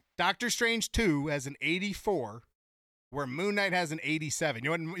 What? Doctor Strange 2 has an 84, where Moon Knight has an 87.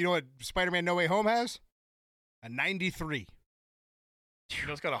 You know what Spider-Man No Way Home has? A 93. You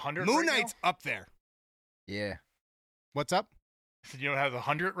know it's got 100 Moon right now? Knight's up there. Yeah. What's up? So you know it has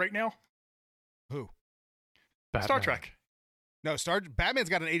 100 right now? Who? Batman. Star Trek. No, Batman's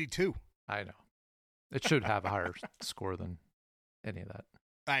got an 82. I know. It should have a higher score than any of that.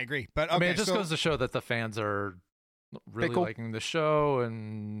 I agree. But okay, I mean, it just so goes to show that the fans are really Fickle. liking the show,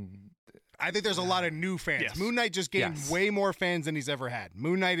 and I think there's a lot of new fans. Yes. Moon Knight just gained Yes. way more fans than he's ever had.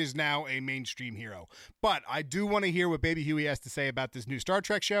 Moon Knight is now a mainstream hero. But I do want to hear what Baby Huey has to say about this new Star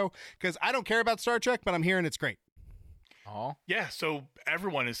Trek show, because I don't care about Star Trek, but I'm hearing it's great. Oh. Yeah, so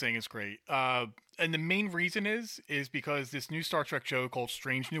everyone is saying it's great. And the main reason is because this new Star Trek show called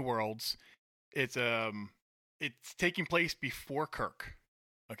Strange New Worlds, it's taking place before Kirk.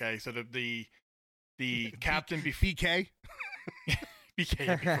 Okay, so the captain before BK?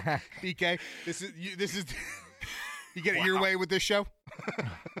 BK. BK? This is you get it your way with this show?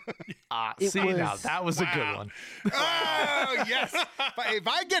 It see, now was- that was a good Wow. one. Oh, yes. If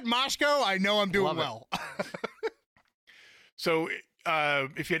I get Moshko, I know I'm doing Love it. well. So,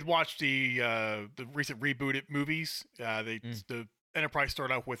 if you had watched the recent rebooted movies, the Enterprise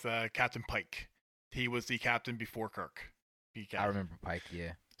started out with Captain Pike. He was the captain before Kirk. PK. I remember Pike,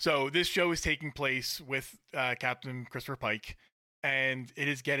 yeah. So this show is taking place with Captain Christopher Pike, and it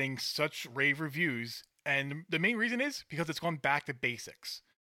is getting such rave reviews. And the main reason is because it's gone back to basics.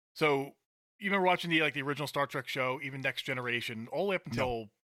 So you remember watching the original Star Trek show, even Next Generation, all the way up until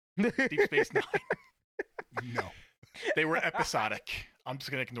Deep Space Nine. No. They were episodic. I'm just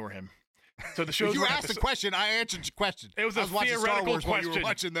gonna ignore him. So the shows You were asked a question, I answered your question. It was I a was watching Star theoretical Wars while you were question.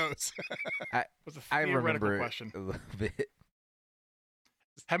 watching those. was a I theoretical remember question. a little bit.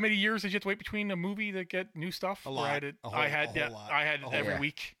 How many years did you have to wait between a movie to get new stuff? A Or lot. I had it. A whole- I had a whole yeah, lot. I had A it whole every lot.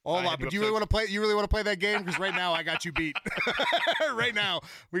 week. Hold I had on, new but do you really want episodes. to play? You really want to play that game? Because right now I got you beat. Right now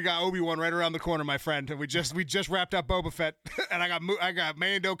we got Obi-Wan right around the corner, my friend, and we just wrapped up Boba Fett, and I got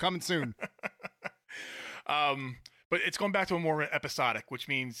Mando coming soon. But it's going back to a more episodic, which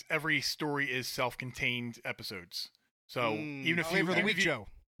means every story is self-contained episodes. So even if Flavor of the even Week if you- show.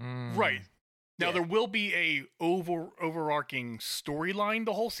 right now, Yeah. there will be a overarching storyline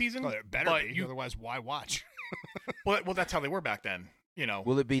the whole season. Well, it better but be, you, otherwise why watch? well, that's how they were back then. You know.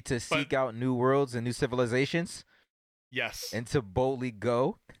 Will it be to seek out new worlds and new civilizations Yes. and to boldly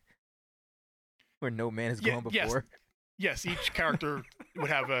go where no man has Yeah, gone yes. before? Yes. Each character would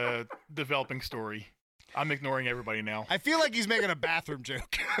have a developing story. I'm ignoring everybody now. I feel like he's making a bathroom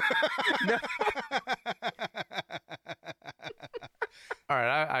joke. All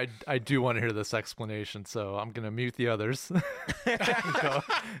right, I do want to hear this explanation, so I'm going to mute the others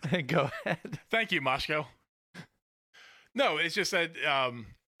and go ahead. Thank you, Moshko. No, it's just that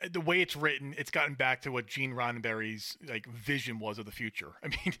the way it's written, it's gotten back to what Gene Roddenberry's vision was of the future. I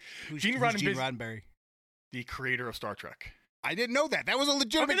mean, Gene Who's Gene Roddenberry, Roddenberry? the creator of Star Trek. I didn't know that. That was a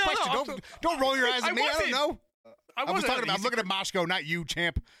legitimate Okay, no, question. Don't roll your eyes I at me. I don't wasn't. know. I was wasn't. talking about. I'm He's looking at Moshko, not you,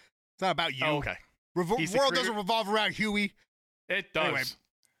 champ. It's not about you. Oh, okay. He's the World creator- doesn't revolve around Huey. It does.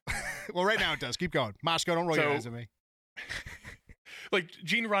 Anyway. Well, right now it does. Keep going. Moshko, don't roll your So- eyes at me.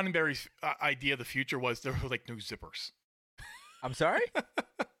 Gene Roddenberry's idea of the future was there were no zippers. I'm sorry?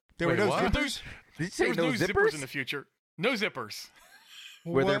 There were Wait, no what? zippers? Did you say There was no no zippers? in the future. No zippers.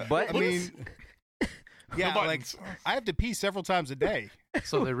 Were there What- buttons? I mean, yeah, No like buttons. I have to pee several times a day.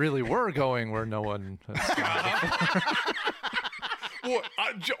 So they really were going where no one has gone. Well,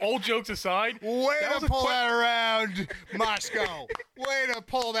 all jokes aside, Way That was to a pull que- that around, Moscow. Way to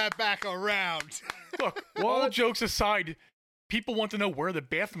pull that back around. look, all jokes aside, people want to know where the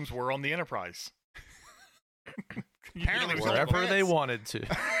bathrooms were on the Enterprise. Apparently You know, so. Wherever they Pants. wanted to.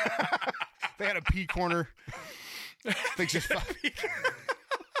 They had a pee corner. They just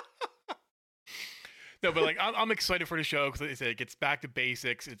No, but like I'm excited for the show because it gets back to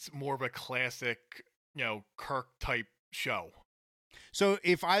basics. It's more of a classic, Kirk type show. So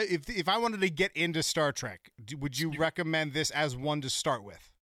if I wanted to get into Star Trek, would you recommend this as one to start with?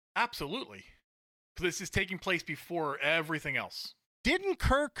 Absolutely, because this is taking place before everything else.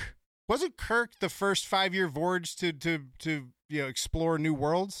 Wasn't Kirk the first 5-year voyage to explore new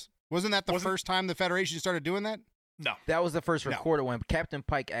worlds? Wasn't that the first time the Federation started doing that? No, That was the first No. recorded one. Captain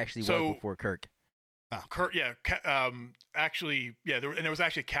Pike actually So- was before Kirk. Kirk. Yeah, actually, yeah. There was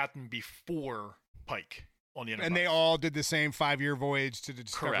actually a captain before Pike on the Enterprise. And they all did the same 5-year voyage to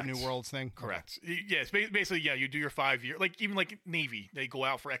discover Correct. new worlds thing? Correct. Yeah, it's basically, yeah, you do your 5-year, like even like Navy, they go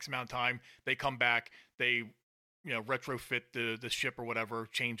out for X amount of time, they come back, they, retrofit the ship or whatever,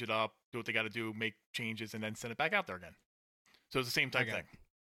 change it up, do what they got to do, make changes, and then send it back out there again. So it's the same type Okay. thing.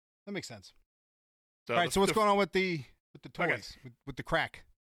 That makes sense. So All right, so what's going on with the Okay. toys, with the crack?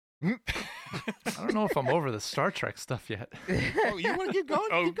 I don't know if I'm over the Star Trek stuff yet. Oh, you want to keep going?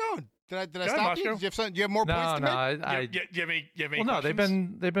 Oh. Keep going. Did I Go ahead, stop you? Moscow. Do you have more points No, to no, make? I Do you have any well, no,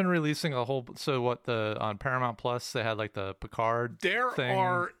 questions? they've been releasing a whole. So what on Paramount Plus they had like the Picard There thing.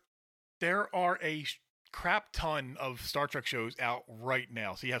 are a crap ton of Star Trek shows out right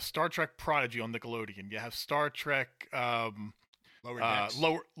now. So you have Star Trek Prodigy on Nickelodeon. You have Star Trek Lower decks.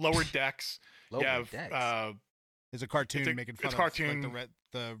 Lower Decks. Lower you have Decks. There's a cartoon it's a- making it's fun of cartoon. like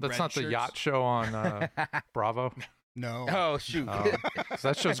the That's red not the shirts. yacht show on Bravo. No. Oh shoot! 'Cause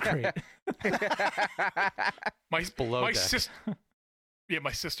that show's great. My below my deck. sister. Yeah,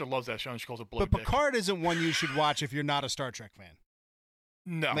 my sister loves that show, and she calls it Blow But Dick. Picard isn't one you should watch if you're not a Star Trek fan.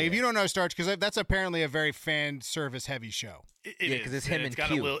 No, Like, if you don't know Star Trek, because that's apparently a very fan service heavy show. it Yeah, is. 'cause it's him It's and got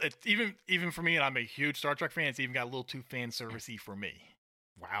Q. a little. It's even for me, and I'm a huge Star Trek fan. It's even got a little too fan servicey for me.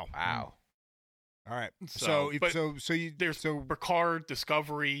 Wow. Wow. All right. So, but There's Picard,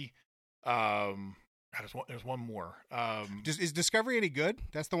 Discovery. There's one more. is Discovery any good?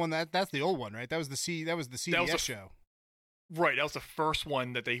 That's the one that's the old one, right? That was the CBS That was the show. Right, that was the first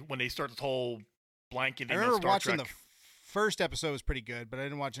one that when they started the whole blanketing I of remember Star watching Trek. the first episode was pretty good, but I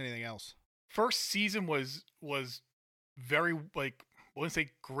didn't watch anything else. First season was very, like, I wouldn't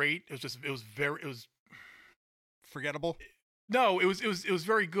say great. It was Forgettable. no, it was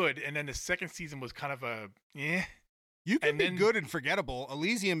very good. And then the second season was kind of a You can And be then- good and forgettable.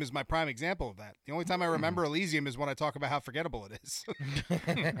 Elysium is my prime example of that. The only time I remember Elysium is when I talk about how forgettable it is.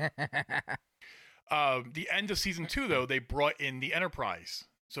 The end of season 2, though, they brought in the Enterprise.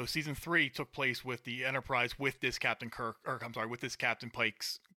 So season 3 took place with the Enterprise with this with this Captain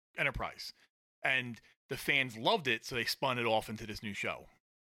Pike's Enterprise, and the fans loved it, so they spun it off into this new show.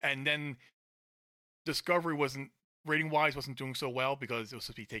 And then Discovery rating-wise wasn't doing so well because it was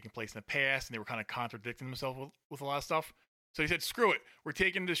supposed to be taking place in the past, and they were kind of contradicting themselves with a lot of stuff. So they said, "Screw it, we're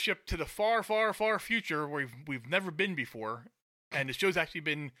taking the ship to the far, far, far future where we've never been before." And the show's actually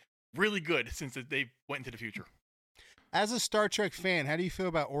been really good since they went into the future. As a Star Trek fan, how do you feel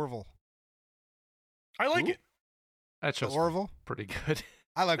about Orville? I like Who? it. That show's Orville? pretty good.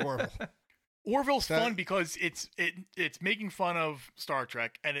 I like Orville. Orville's That- fun because it's making fun of Star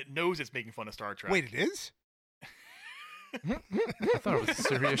Trek, and it knows it's making fun of Star Trek. Wait, it is? I thought it was a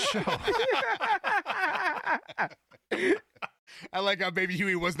serious show. I like how Baby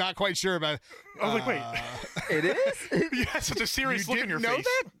Huey was not quite sure about it. I was like, wait. It is. You had such a serious You look in your didn't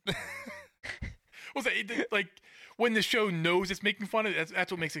know face. Was that like when the show knows it's making fun of it?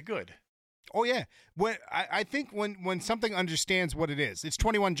 That's what makes it good. Oh yeah. I think when something understands what it is, it's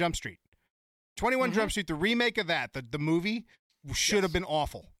 21 Jump Street. 21 Jump Street, the remake of that, the movie should have been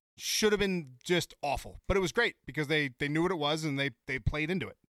awful. Should have been just awful. But it was great because they knew what it was and they played into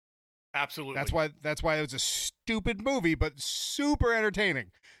it. Absolutely. That's why it was a stupid movie, but super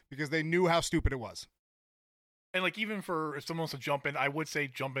entertaining because they knew how stupid it was. And like even for if someone wants to jump in, I would say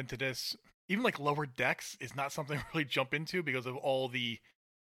jump into this. Even like Lower Decks is not something to really jump into because of all the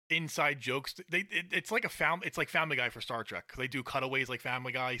inside jokes. It's like Family Guy for Star Trek. They do cutaways like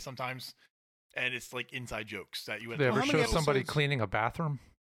Family Guy sometimes, and it's like inside jokes that you would. They ever How many show somebody episodes? cleaning a bathroom?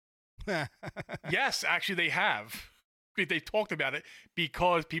 Yes, actually, they have. They talked about it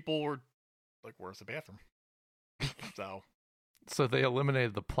because people were like, where's the bathroom? So they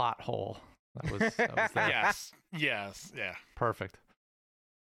eliminated the plot hole. That was there. Yes, yeah, Perfect.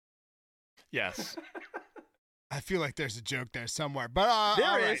 yes. I feel like there's a joke there somewhere, but There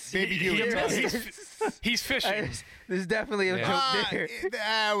all right, is. Baby Huey. He's fishing. There's definitely a joke there.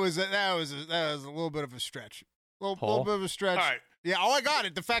 That was a little bit of a stretch. Little bit of a stretch. All right. Yeah. Oh, I got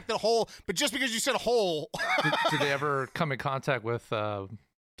it. The fact that hole, but just because you said hole, Did they ever come in contact with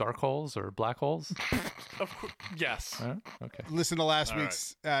dark holes or black holes? Of course, yes. Okay. listen to last All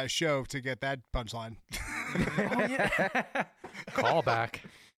week's show to get that punchline. Call back.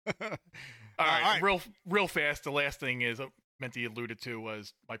 All right, all right. real fast. The last thing is Menti alluded to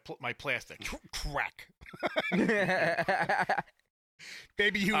was my plastic. Crack.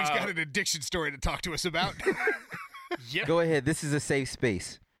 Baby Huey's got an addiction story to talk to us about. Yep. Go ahead. This is a safe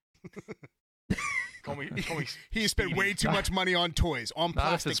space. Call me He spent Speedy. way too much money on toys, on Not if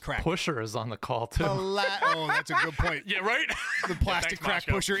plastic his crack. pusher is on the call too. Oh, that's a good point. Yeah, right. The plastic Thanks, crack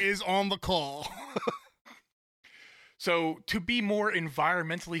Mashko. pusher is on the call. So to be more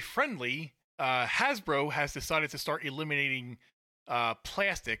environmentally friendly, Hasbro has decided to start eliminating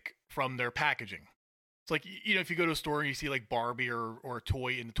plastic from their packaging. It's like, you know, if you go to a store and you see like Barbie or a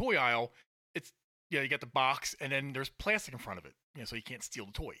toy in the toy aisle, it's, you know, you got the box and then there's plastic in front of it, you know, so you can't steal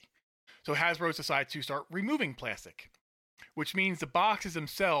the toy. So Hasbro's decided to start removing plastic, which means the boxes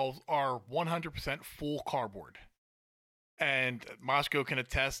themselves are 100% full cardboard. And Moshko can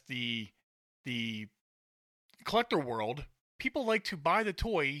attest the collector world, people like to buy the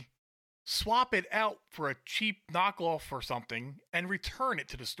toy, swap it out for a cheap knockoff or something, and return it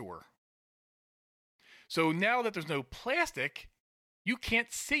to the store. So now that there's no plastic, you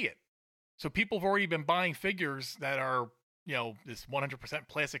can't see it. So people have already been buying figures that are, you know, this 100%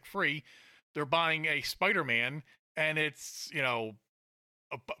 plastic free. They're buying a Spider-Man, and it's, you know,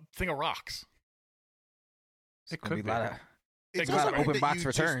 a thing of rocks. It Gonna could be a lot of, It's a lot also of open that box you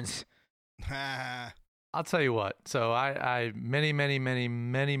just- returns. I'll tell you what. So I many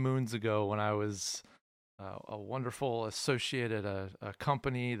moons ago, when I was a wonderful associate at a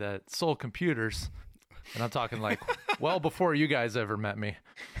company that sold computers, and I'm talking like well before you guys ever met me.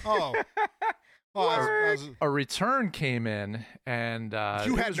 Oh, I was- A return came in, and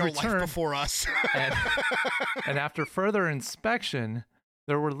you it had was no life returned, before us. and after further inspection,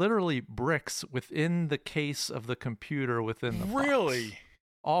 there were literally bricks within the case of the computer within the box. Really?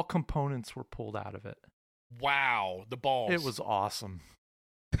 All components were pulled out of it. Wow, the balls. It was awesome.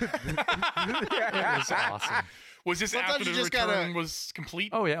 It was awesome. Was this Sometimes after you the just return gotta- was complete?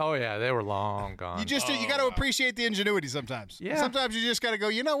 Oh yeah, they were long gone. You just you got to wow. appreciate the ingenuity sometimes. Yeah. Sometimes you just got to go.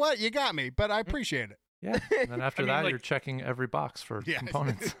 You know what? You got me, but I appreciate it. Yeah. And then after I mean, that, like- you're checking every box for Yeah.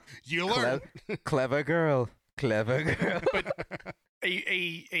 components. You learn. Clever girl. Clever girl. But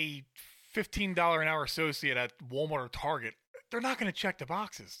a $15 an hour associate at Walmart or Target, they're not going to check the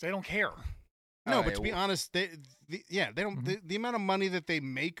boxes. They don't care. No, All but right, to be honest, they don't. The amount of money that they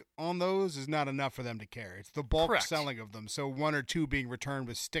make on those is not enough for them to care. It's the bulk Correct. selling of them. So one or two being returned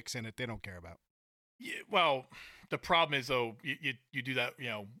with sticks in it, they don't care about. Yeah, well, the problem is, though, you do that, you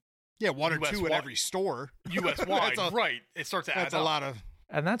know, Yeah, one or US two at wi- every store. U.S. wide, That's a- right? It starts to add That's up. a lot of.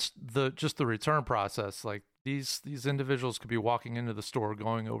 And that's just the return process. Like these individuals could be walking into the store,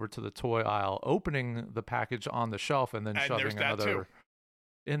 going over to the toy aisle, opening the package on the shelf, and then And there's shoving that another too.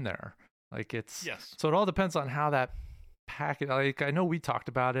 in there. Like it's Yes. So it all depends on how that package. Like I know we talked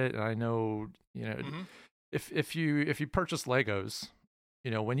about it, and I know Mhm. if you purchase Legos,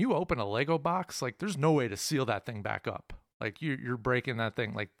 you know when you open a Lego box, like there's no way to seal that thing back up. Like you're breaking that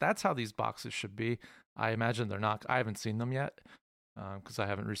thing. Like that's how these boxes should be. I imagine they're not. I haven't seen them yet because I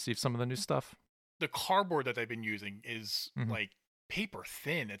haven't received some of the new stuff. The cardboard that they've been using is Mhm. like paper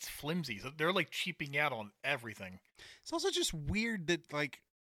thin. It's flimsy. So they're like cheaping out on everything. It's also just weird that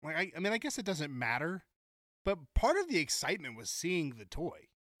I mean, I guess it doesn't matter, but part of the excitement was seeing the toy.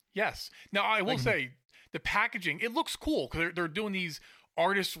 Yes. Now I will Like- say the packaging. It looks cool because they're doing these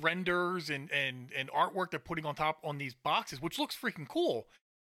artist renders and artwork they're putting on top on these boxes, which looks freaking cool.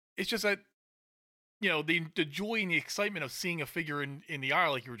 It's just that, you know, the joy and the excitement of seeing a figure in the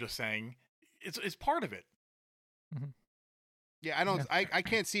aisle, like you were just saying, it's part of it. Yeah, I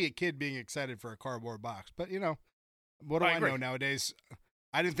can't see a kid being excited for a cardboard box, but you know, what do I I agree. know nowadays?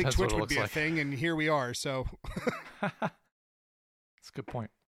 I didn't think Depends what Twitch it would looks be a like. thing, and here we are. So That's a good point.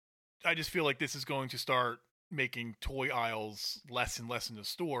 I just feel like this is going to start making toy aisles less and less in the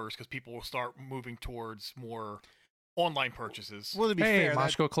stores because people will start moving towards more online purchases. well, to be Hey, fair,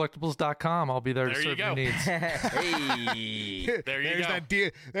 MoshkoCollectibles.com. I'll be there to There you serve your go. needs. Hey. There you there's go.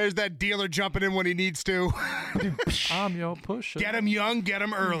 there's that dealer jumping in when he needs to. I'm your pusher. Get him young, get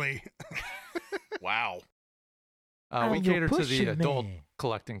him early. Wow. We I'm your cater to the pusher adult man.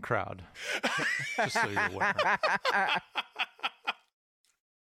 collecting crowd. Just so you're aware.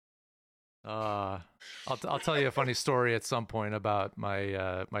 I'll tell you a funny story at some point about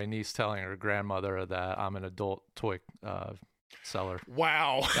my my niece telling her grandmother that I'm an adult toy seller.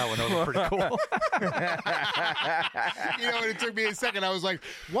 Wow. That went over pretty cool. You know, it took me a second. I was like,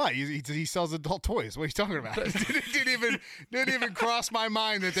 "What? He sells adult toys? What are you talking about?" It didn't even cross my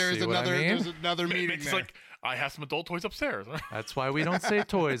mind that there's See what I another mean? there's another meeting It's there. like, I have some adult toys upstairs. That's why we don't say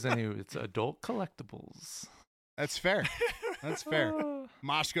toys anymore. It's adult collectibles. That's fair. That's fair.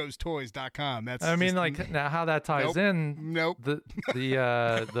 Moshko'sToys.com. That's. I mean, just- like now how that ties Nope. in. Nope.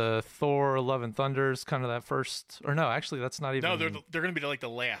 The Thor: Love and Thunder is kind of that first, or no, actually that's not even. No, they're going to be like the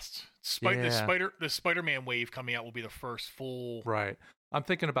last. Yeah. The Spider-Man wave coming out will be the first full. right. I'm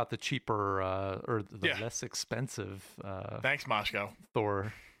thinking about the cheaper or the Yeah. less expensive Thanks, Moshko.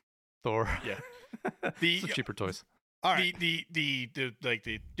 Thor. Yeah. It's the cheaper toys. All right. The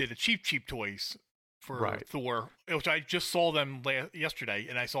cheap toys for Right. Thor, which I just saw them yesterday,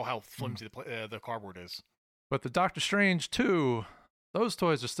 and I saw how flimsy the cardboard is. But the Doctor Strange 2, those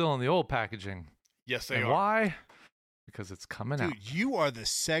toys are still in the old packaging. Yes, they And are. why? Because it's coming out. Dude, you are the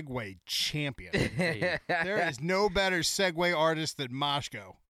segue champion. Hey, There is no better segue artist than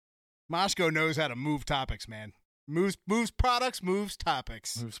Moshko. Moshko knows how to move topics, man. Moves products, moves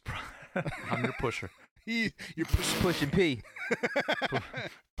topics. I'm your pusher. You're Pushing P.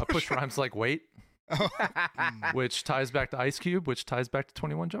 I push rhymes like wait, Oh. which ties back to Ice Cube, which ties back to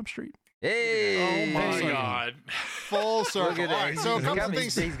 21 Jump Street. Hey. Oh my Hey. God. full circle. Look at All that. right, so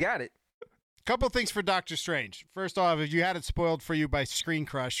a He's got it. couple things for Doctor Strange. First off, if you had it spoiled for you by Screen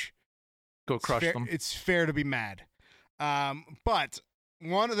Crush, Go crush fair, them. it's fair to be mad. But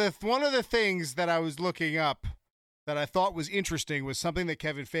one of the things that I was looking up that I thought was interesting was something that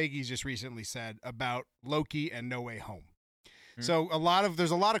Kevin Feige just recently said about Loki and No Way Home. So there's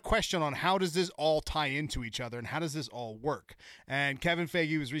a lot of question on how does this all tie into each other and how does this all work? And Kevin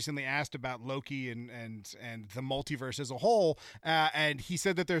Feige was recently asked about Loki and the multiverse as a whole, and he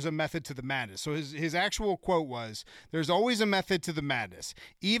said that there's a method to the madness. So his actual quote was, "There's always a method to the madness,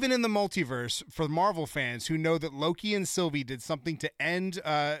 even in the multiverse. For Marvel fans who know that Loki and Sylvie did something to end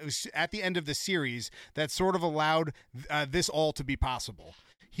at the end of the series that sort of allowed this all to be possible.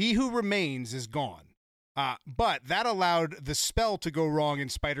 He who remains is gone." But that allowed the spell to go wrong in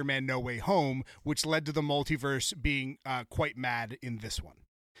Spider-Man No Way Home, which led to the multiverse being quite mad in this one.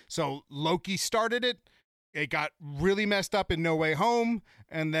 So Loki started it. It got really messed up in No Way Home.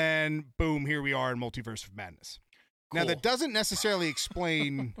 And then, boom, here we are in Multiverse of Madness. Now, Cool. that doesn't necessarily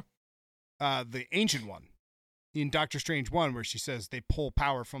explain the Ancient One in Doctor Strange 1, where she says they pull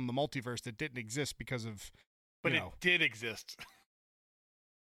power from the multiverse that didn't exist because of, But you it know. did exist.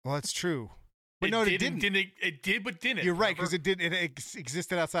 Well, that's true. But no, it didn't. It did, but didn't. You're right, remember? because it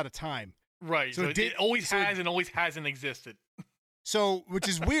existed outside of time. Right. So So, it did- it always so it- has and always hasn't existed. So, which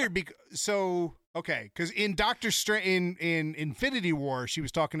is weird because in Doctor Strange in Infinity War, she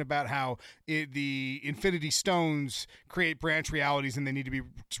was talking about how the Infinity Stones create branch realities and they need to be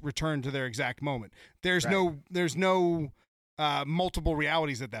returned to their exact moment. There's no multiple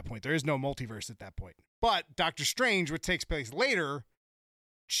realities at that point. There is no multiverse at that point. But Doctor Strange, which takes place later,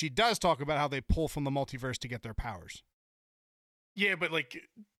 she does talk about how they pull from the multiverse to get their powers. Yeah, but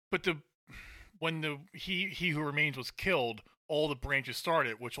when he who remains was killed, all the branches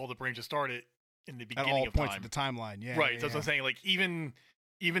started, which all the branches started in the At beginning all of points time. of the timeline. Yeah. Right. yeah, That's what I'm saying. Like even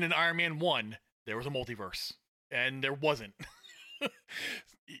in Iron Man 1, there was a multiverse, and there wasn't.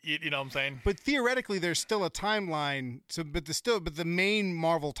 You know what I'm saying? But theoretically, there's still a timeline. So, but the main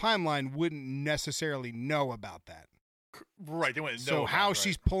Marvel timeline wouldn't necessarily know about that. Right. They wouldn't know. So about how it,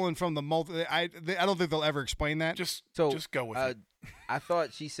 she's pulling from the multi, I don't think they'll ever explain that. just So go with it. I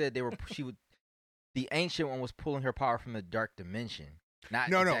thought she said the Ancient One was pulling her power from the dark dimension, not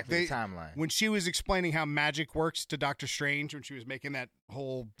No, exactly the timeline. When she was explaining how magic works to Doctor Strange, when she was making that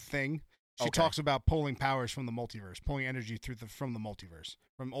whole thing, she Okay. talks about pulling powers from the multiverse, pulling energy from the multiverse,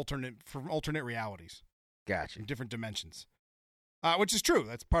 from alternate realities, Gotcha. from different dimensions, which is true.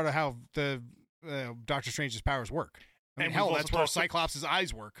 That's part of how the Doctor Strange's powers work. I mean, And hell, we've that's also where talked- Cyclops'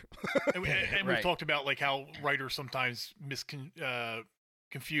 eyes work. And we've Right. talked about like how writers sometimes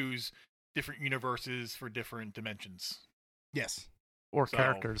confuse different universes for different dimensions. Yes, Or So-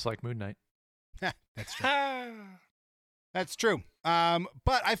 characters like Moon Knight. that's true. That's true.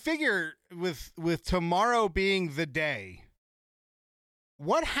 But I figure with tomorrow being the day,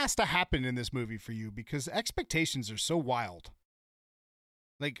 what has to happen in this movie for you? Because expectations are so wild.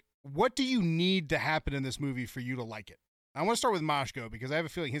 Like, what do you need to happen in this movie for you to like it? I want to start with Moshko because I have a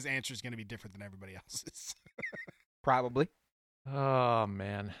feeling his answer is going to be different than everybody else's. Probably. Oh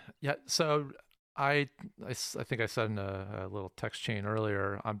man, yeah. So I think I said in a little text chain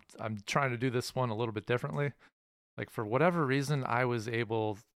earlier. I'm trying to do this one a little bit differently. Like for whatever reason, I was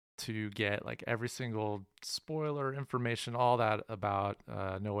able to get like every single spoiler information, all that about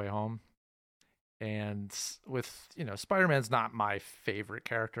No Way Home. And with Spider-Man's not my favorite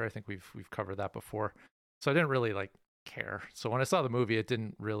character. I think we've covered that before. So I didn't really like care. So when I saw the movie, it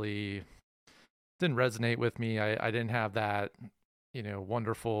didn't resonate with me. I didn't have that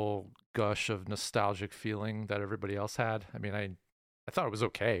wonderful gush of nostalgic feeling that everybody else had. I mean, I thought it was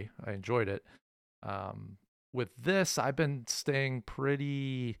okay. I enjoyed it. With this, I've been staying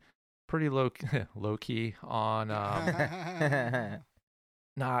pretty low key on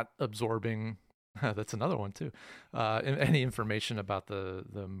not absorbing. That's another one too. Any information about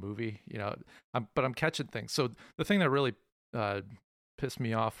the movie, but I'm catching things. So the thing that really pissed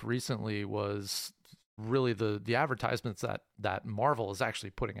me off recently was really the advertisements that Marvel is actually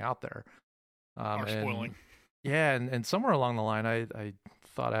putting out there. Are spoiling. Yeah, and somewhere along the line, I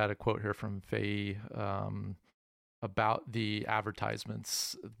thought I had a quote here from Faye about the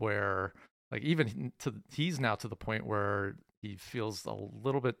advertisements where, like, he's now to the point where he feels a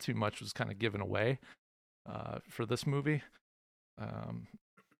little bit too much was kind of given away for this movie.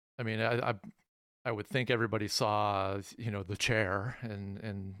 I mean, I would think everybody saw, the chair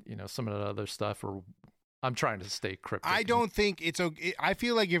and some of the other stuff. Or I'm trying to stay cryptic. I don't think it's okay. I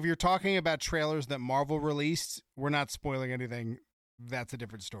feel like if you're talking about trailers that Marvel released, we're not spoiling anything. That's a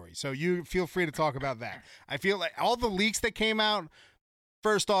different story. So you feel free to talk about that. I feel like all the leaks that came out,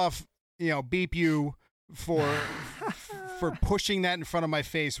 first off, beep you for pushing that in front of my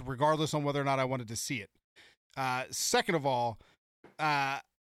face, regardless on whether or not I wanted to see it. Second of all, I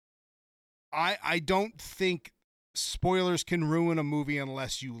don't think spoilers can ruin a movie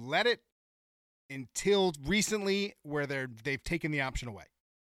unless you let it, until recently where they've taken the option away.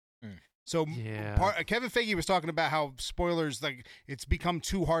 So Kevin Feige was talking about how spoilers, like, it's become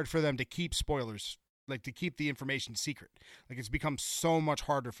too hard for them to keep spoilers, like to keep the information secret. Like, it's become so much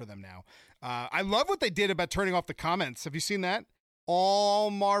harder for them now. I love what they did about turning off the comments. Have you seen that? All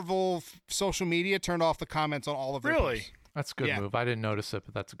Marvel social media turned off the comments on all of their posts. That's a good move. I didn't notice it,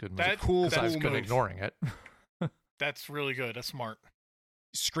 but that's a good move. That's cool. I was good ignoring it. That's really good. That's smart.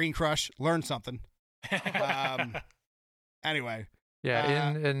 Screen crush. Learn something. Anyway. Yeah,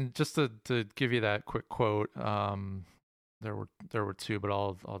 and just to give you that quick quote, there were two, but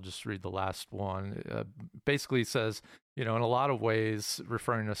I'll just read the last one. Basically says, in a lot of ways,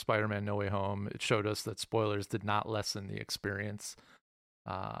 referring to Spider-Man No Way Home, it showed us that spoilers did not lessen the experience.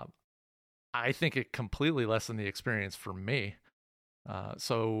 I think it completely lessened the experience for me.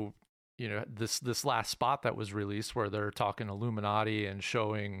 So, this last spot that was released where they're talking Illuminati and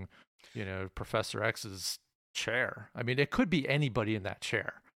showing, Professor X's chair. I mean, it could be anybody in that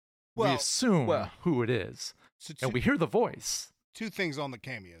chair. We assume who it is, and we hear the voice. Two things on the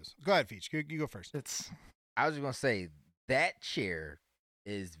cameos. Go ahead, Feach. You go first. I was just going to say, that chair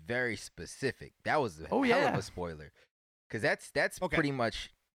is very specific. That was a hell of a spoiler. Because that's pretty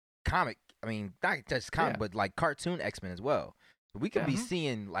much comic. I mean, not just comic, but like cartoon X-Men as well. We could be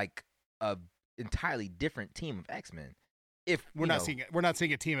seeing like a entirely different team of X-Men. If we're not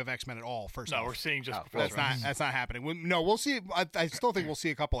seeing a team of X-Men at all. First, we're seeing just that's not happening. We'll see. I still think we'll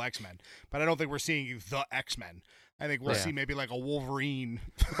see a couple X-Men, but I don't think we're seeing the X-Men. I think we'll see maybe like a Wolverine.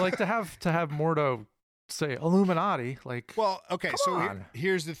 Like to have Mordo say Illuminati. Like, well, okay. So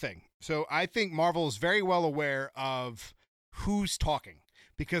here's the thing. So I think Marvel is very well aware of who's talking.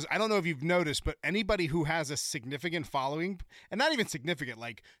 Because I don't know if you've noticed, but anybody who has a significant following, and not even significant,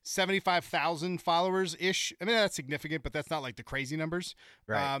 like 75,000 followers-ish, I mean, that's significant, but that's not like the crazy numbers.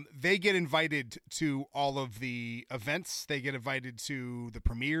 Right. They get invited to all of the events. They get invited to the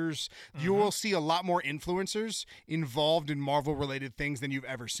premieres. Mm-hmm. You will see a lot more influencers involved in Marvel-related things than you've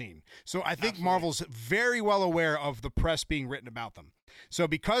ever seen. So I think Marvel's very well aware of the press being written about them. So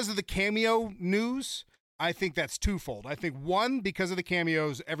because of the cameo news, I think that's twofold. I think, one, because of the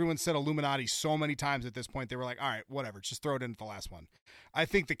cameos, everyone said Illuminati so many times at this point, they were like, all right, whatever, just throw it in at the last one. I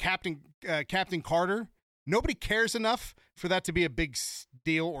think the Captain Carter, nobody cares enough for that to be a big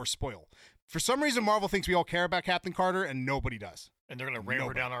deal or spoil. For some reason, Marvel thinks we all care about Captain Carter, and nobody does. And they're going to ram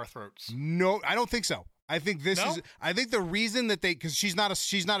her down our throats. No, I don't think so. I think I think the reason that because she's not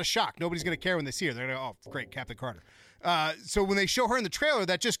a shock. Nobody's going to care when they see her. They're going to go, oh, great, Captain Carter. So when they show her in the trailer,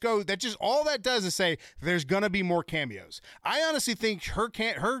 all that does is say there's gonna be more cameos. I honestly think her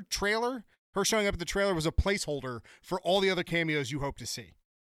trailer, her showing up at the trailer, was a placeholder for all the other cameos you hope to see,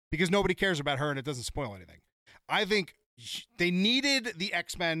 because nobody cares about her and it doesn't spoil anything. I think they needed the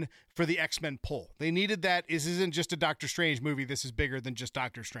X-Men for the X-Men pull. They needed that. This isn't just a Doctor Strange movie. This is bigger than just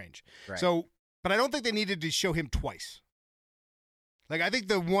Doctor Strange. Right. So, but I don't think they needed to show him twice. Like, I think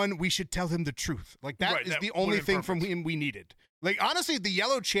the one, we should tell him the truth. Like, that is the only thing from him we needed. Like, honestly, the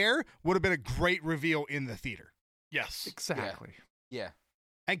yellow chair would have been a great reveal in the theater. Yes. Exactly. Yeah.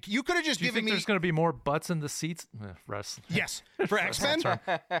 And you could have just Do you given think me. there's going to be more butts in the seats? Russ. Yes. For X-Men, Sorry.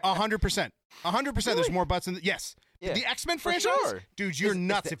 100%. 100% there's more butts in the. Yes. Yeah. The X-Men For franchise? sure. Dude, you're It's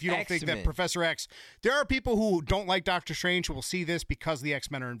nuts the if you don't think that X-Men. Professor X. There are people who don't like Doctor Strange who will see this because the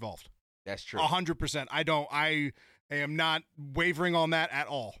X-Men are involved. That's true. 100%. I am not wavering on that at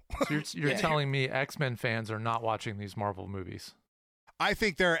all. So you're Yeah. telling me X-Men fans are not watching these Marvel movies? I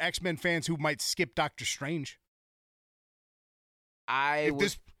think there are X-Men fans who might skip Doctor Strange. I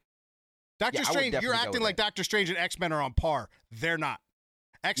would, Doctor Yeah, I would Strange, you're definitely go acting with like that. Doctor Strange and X-Men are on par. They're not.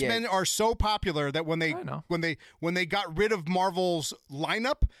 X-Men are so popular that when I know. they got rid of Marvel's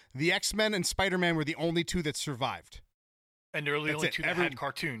lineup, the X-Men and Spider-Man were the only two that survived. And they're the That's only it. two that had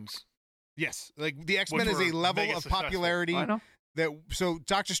cartoons. Yes, like the X-Men Which is a were level mega of successful. popularity I know. that so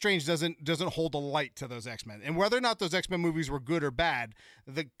Doctor Strange doesn't hold a light to those X-Men. And whether or not those X-Men movies were good or bad,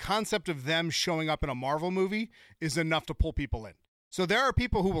 the concept of them showing up in a Marvel movie is enough to pull people in. So there are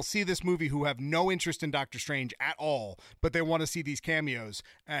people who will see this movie who have no interest in Doctor Strange at all, but they want to see these cameos,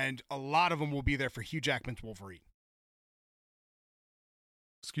 and a lot of them will be there for Hugh Jackman's Wolverine.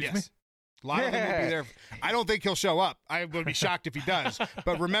 Excuse me? Yes. A lot of them will be there. I don't think he'll show up. I would be shocked if he does.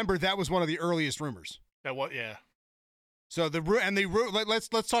 But remember, that was one of the earliest rumors. That what? Yeah. So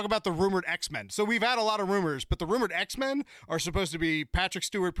let's talk about the rumored X-Men. So we've had a lot of rumors, but the rumored X-Men are supposed to be Patrick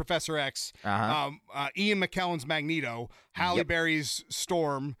Stewart, Professor X, Ian McKellen's Magneto, Halle Yep. Berry's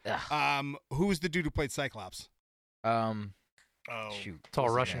Storm. Ugh. Who was the dude who played Cyclops? Oh. Shoot. Tall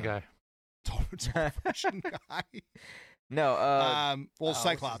What's his Russian name? guy. Russian guy. No. Well, what's his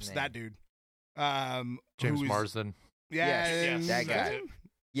Cyclops, name? that dude. James who is- Marsden. Yeah, Yes, that that's guy. it.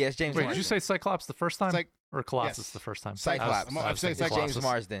 Yes, James. Wait, Marsden. did you say Cyclops the first time? Cyc- Or Colossus yes. the first time? Cyclops? I'm saying It's Cyclops. James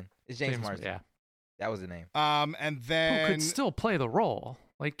Marsden. It's James Marsden. Yeah. That was the name. and Who then could still play the role?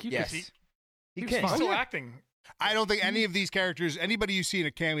 Like you Yes. could, He was can. fine. Still acting. I don't think any of these characters, anybody you see in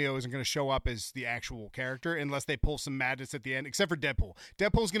a cameo, isn't going to show up as the actual character unless they pull some madness at the end, except for Deadpool.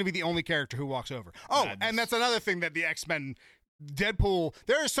 Deadpool's going to be the only character who walks over. Oh, Madness. and that's another thing that the X-Men, Deadpool,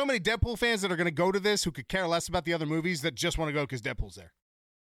 there are so many Deadpool fans that are going to go to this who could care less about the other movies that just want to go because Deadpool's there.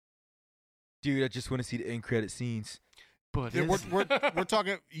 Dude, I just want to see the end credit scenes. but Yeah, is- we're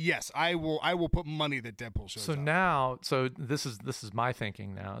talking. Yes, I will put money that Deadpool shows so up. now, so this is my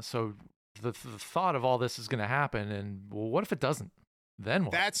thinking now. So the thought of all this is going to happen, and well, what if it doesn't? Then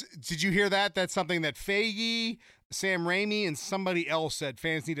what? Did you hear that? That's something that Feige, Sam Raimi, and somebody else said.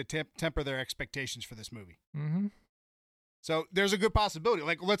 Fans need to temper their expectations for this movie. Mm-hmm. So there's a good possibility.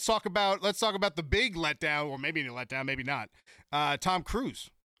 Like let's talk about the big letdown, or maybe a letdown, maybe not. Tom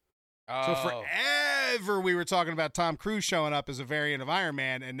Cruise. So forever we were talking about Tom Cruise showing up as a variant of Iron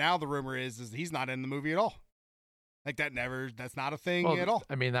Man, and now the rumor is he's not in the movie at all. Like that's not a thing at all.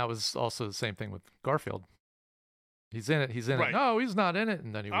 I mean, that was also the same thing with Garfield. He's in it. He's in Right. it. No, he's not in it.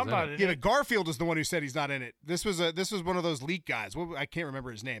 And then he was I'm in not it. in Yeah, it. but Garfield is the one who said he's not in it. This was one of those leak guys. I can't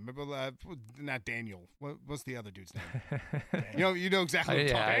remember his name. Not Daniel. What's the other dude's name? You know exactly what I'm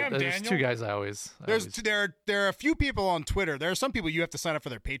talking Yeah, about. there's Daniel? two guys I always. There are a few people on Twitter. There are some people you have to sign up for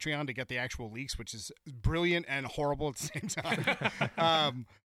their Patreon to get the actual leaks, which is brilliant and horrible at the same time.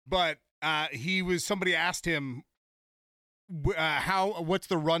 But somebody asked him what's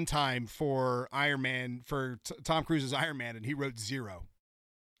the runtime for Iron Man for Tom Cruise's Iron Man, and he wrote 0.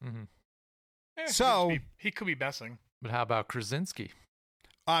 Mhm. So- he could be messing. But how about Krasinski?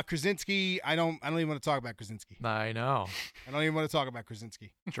 Krasinski, I don't even want to talk about Krasinski. I know, I don't even want to talk about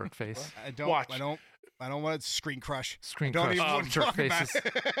Krasinski. jerk face. I don't. Watch. I don't want to screen crush. Screen I don't crush. even want to jerk talk about faces.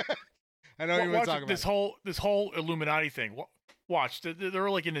 it. I don't even want Watch to talk about this it. this whole Illuminati thing. Watch, they're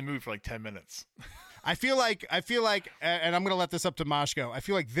like in the mood for like 10 minutes. I feel like, and I'm going to let this up to Moshko. I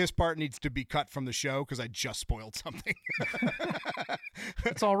feel like this part needs to be cut from the show because I just spoiled something.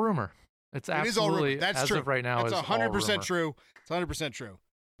 It's all rumor. It's It is all rumor. absolutely That's as true. of right now. That's is 100% all rumor. true. It's 100% true.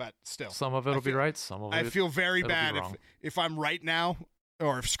 But still, Some of it'll be right. Some of it. I feel very it'll be bad wrong. if I'm right now,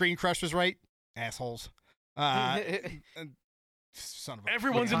 or if Screen Crush was right. Assholes. Son of a.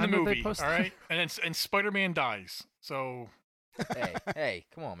 Everyone's in What the time did they movie, post all right? And Spider-Man dies. So hey,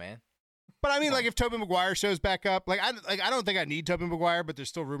 come on, man. But I mean, like, if Tobey Maguire shows back up, I don't think I need Tobey Maguire, but there's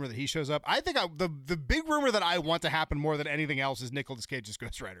still rumor that he shows up. I think the big rumor that I want to happen more than anything else is Nicolas Cage's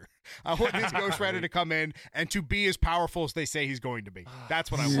Ghost Rider. I want his Ghost Rider to come in and to be as powerful as they say he's going to be.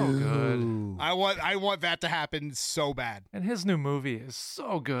 That's what I want. So good. I want that to happen so bad. And his new movie is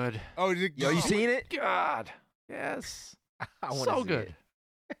so good. Oh, You seen it? God. Yes. I wanna So see good.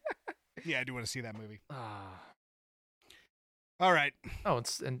 it. Yeah, I do want to see that movie. Ah. All right. Oh,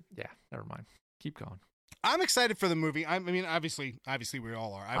 never mind. Keep going. I'm excited for the movie. I mean, obviously we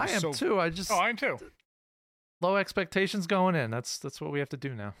all are. I am too. I am too. Low expectations going in. That's what we have to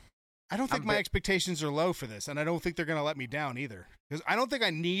do now. I don't think my expectations are low for this, and I don't think they're going to let me down either. Because I don't think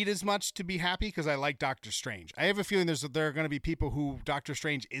I need as much to be happy because I like Doctor Strange. I have a feeling there are going to be people who Doctor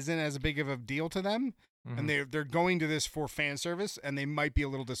Strange isn't as big of a deal to them, and they're going to this for fan service, and they might be a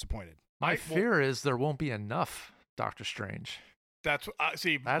little disappointed. My fear is there won't be enough Doctor Strange. That's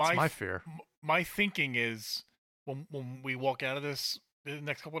my fear. My thinking is when we walk out of this in the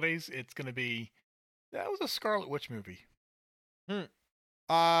next couple of days, it's going to be that was a Scarlet Witch movie. Maybe.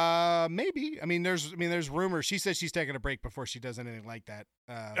 I mean, there's rumors. She says she's taking a break before she does anything like that.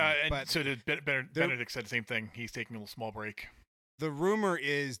 And so did Benedict said the same thing. He's taking a little small break. The rumor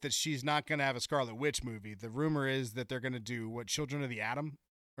is that she's not going to have a Scarlet Witch movie. The rumor is that they're going to do what Children of the Atom,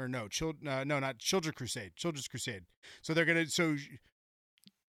 or not Children's Crusade. So they're going to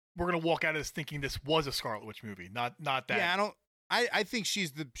we're going to walk out of this thinking this was a Scarlet Witch movie, not that. Yeah, I think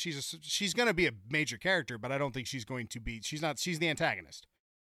she's going to be a major character, but I don't think she's going to be. She's the antagonist.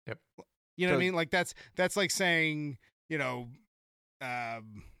 Yep. You know what I mean? Like that's like saying, I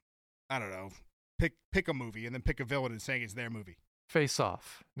don't know, pick a movie and then pick a villain and saying it's their movie. Face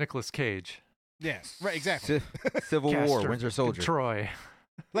Off, Nicolas Cage. Yes, right, exactly. Civil War, Winter Soldier, Troy.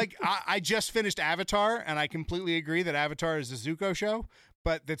 Like I just finished Avatar, and I completely agree that Avatar is a Zuko show,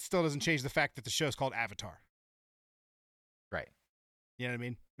 but that still doesn't change the fact that the show's called Avatar. Right. You know what I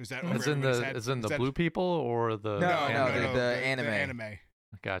mean? Is that Is in the blue people or the the anime? The anime.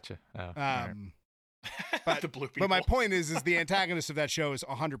 Gotcha. Oh, but the blue people. But my point is the antagonist of that show is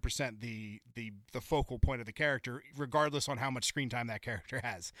 100% the focal point of the character, regardless on how much screen time that character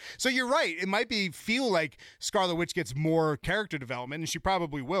has. So you're right. It might feel like Scarlet Witch gets more character development, and she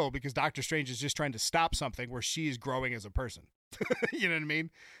probably will because Doctor Strange is just trying to stop something where she is growing as a person. You know what I mean?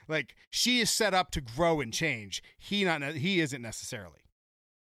 Like she is set up to grow and change. He isn't necessarily.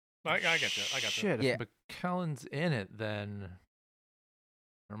 I get that. Shit, if McKellen's in it, then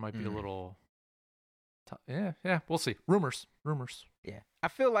there might be a little. Yeah, we'll see. Rumors. Yeah, I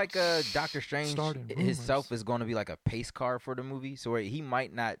feel like Doctor Strange himself is going to be like a pace car for the movie, so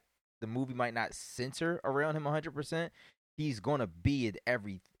the movie might not censor around him 100%. He's going to be at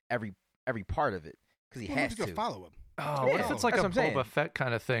every part part of it because he has to follow him. Oh, what if it's like a Boba Fett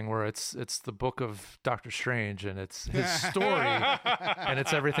kind of thing where it's the book of Doctor Strange and it's his story and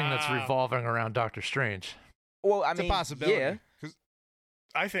it's everything that's revolving around Doctor Strange? Well, I mean, it's a possibility. Yeah.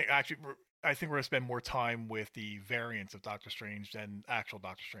 I think we're going to spend more time with the variants of Doctor Strange than actual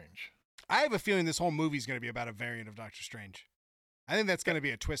Doctor Strange. I have a feeling this whole movie is going to be about a variant of Doctor Strange. I think that's going to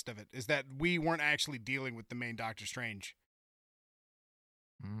be a twist of it, is that we weren't actually dealing with the main Doctor Strange.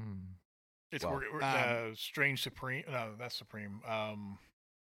 It's Strange Supreme. No, that's Supreme.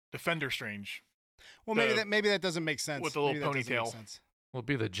 Defender Strange. Well, maybe that doesn't make sense. With the little ponytail. Will it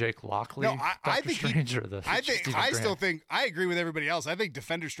be the Jake Lockley I think Strange or the I agree with everybody else. I think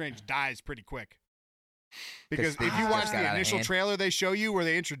Defender Strange dies pretty quick. Because if you watch the initial trailer they show you where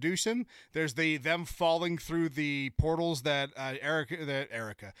they introduce him, there's them falling through the portals that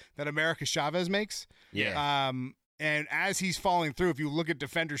America Chavez makes. Yeah. And as he's falling through, if you look at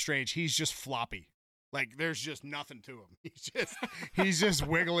Defender Strange, he's just floppy. Like there's just nothing to him. He's just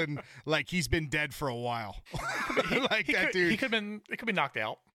wiggling like he's been dead for a while. Dude. It could be knocked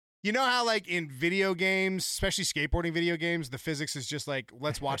out. You know how like in video games, especially skateboarding video games, the physics is just like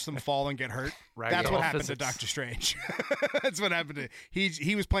let's watch them fall and get hurt. Right. That's what happened to Doctor Strange. That's what happened to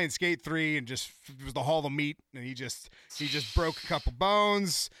he was playing Skate 3 and just it was the Hall of Meat and he just broke a couple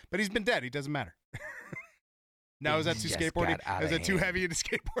bones, but he's been dead. He doesn't matter. Now is that too skateboarding? Is that too heavy into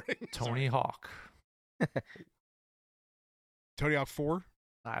skateboarding? Tony Hawk. Tony Hawk 4?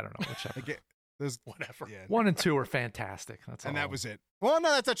 I don't know. Whichever. Whatever. Yeah. 1 and 2 are fantastic. That's and that was it. Well,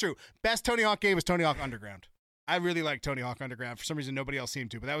 no, that's not true. Best Tony Hawk game was Tony Hawk Underground. I really like Tony Hawk Underground. For some reason, nobody else seemed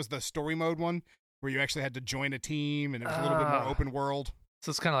to. But that was the story mode one where you actually had to join a team and it was a little bit more open world.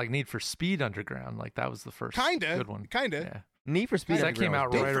 So it's kind of like Need for Speed Underground. Like that was the first good one. Kinda. Yeah. Need for Speed that came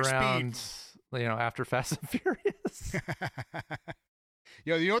out right around after Fast and Furious.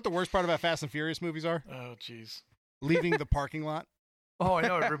 Yo, you know what the worst part about Fast and Furious movies are? Oh, jeez. Leaving the parking lot. Oh, I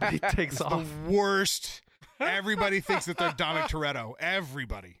know. Everybody takes It's off. the worst. Everybody thinks that they're Dominic Toretto.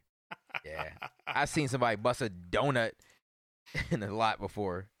 Everybody. Yeah, I've seen somebody bust a donut in a lot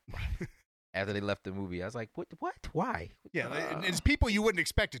before. After they left the movie, I was like, "What? Why?" Yeah, and it's people you wouldn't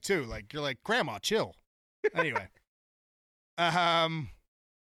expect it too. Like you're like, Grandma, chill. Anyway,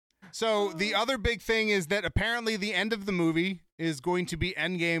 so the other big thing is that apparently the end of the movie is going to be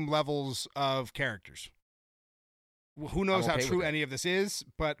Endgame levels of characters. Who knows I'm how okay true with that. any of this is,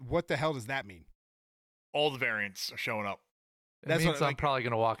 but what the hell does that mean? All the variants are showing up. It That's means what, I'm like- probably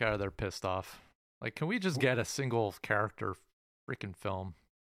gonna walk out of there pissed off. Like, can we just get a single character freaking film?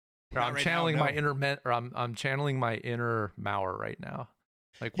 Or Not I'm right channeling now, my no. inner I'm channeling my inner Mauer right now.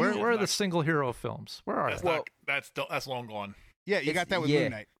 Like, You- where are the single hero films? Where are That's they? that's long gone. Yeah, you got that with yeah.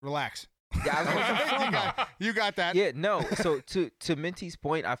 Moon Knight. Relax. Yeah, I was gonna- you got that. yeah, no. So to Minty's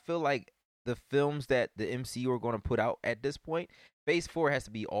point, I feel like the films that the MCU are going to put out at this point, Phase 4 has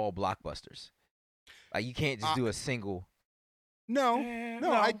to be all blockbusters. Like you can't just do a single. No, Eh,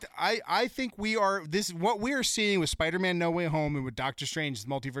 no, no. I think we are what we are seeing with Spider-Man: No Way Home and with Doctor Strange's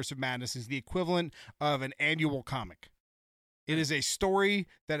Multiverse of Madness is the equivalent of an annual comic. It is a story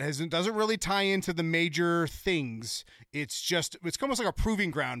that doesn't really tie into the major things. It's almost like a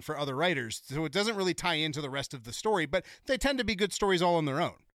proving ground for other writers. So it doesn't really tie into the rest of the story, but they tend to be good stories all on their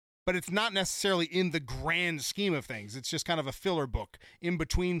own. But it's not necessarily in the grand scheme of things. It's just kind of a filler book in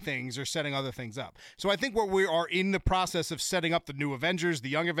between things or setting other things up. So I think what we are in the process of setting up the new Avengers, the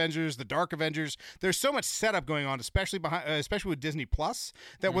Young Avengers, the Dark Avengers. There's so much setup going on, especially with Disney Plus,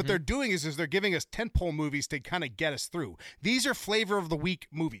 that what they're doing is they're giving us tentpole movies to kind of get us through. These are flavor of the week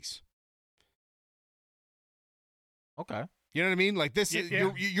movies. Okay. You know what I mean? Like this,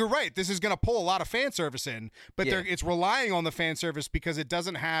 Yeah. you're right. This is going to pull a lot of fan service in, but Yeah. it's relying on the fan service because it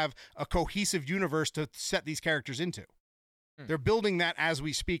doesn't have a cohesive universe to set these characters into. They're building that as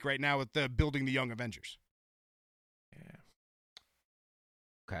we speak right now with building the Young Avengers. Yeah,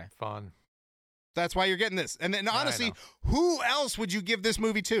 Okay. fun. That's why you're getting this. And then honestly, know. who else would you give this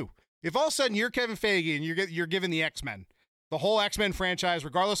movie to? If all of a sudden you're Kevin Feige and you're given the X-Men, the whole X-Men franchise,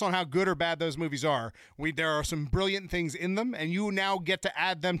 regardless on how good or bad those movies are, there are some brilliant things in them, and you now get to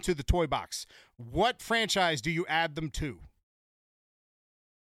add them to the toy box. What franchise do you add them to?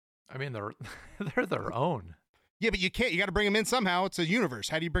 I mean, they're they're their own, Yeah, but you can't. You got to bring them in somehow. It's a universe.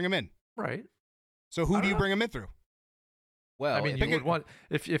 How do you bring them in? right? So who do you bring them in through? Well, I mean, if- you would want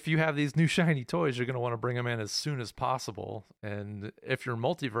if you have these new shiny toys, you're going to want to bring them in as soon as possible. And if your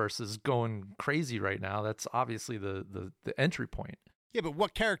multiverse is going crazy right now, that's obviously the entry point. Yeah, but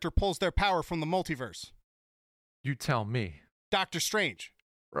what character pulls their power from the multiverse? You tell me. Doctor Strange.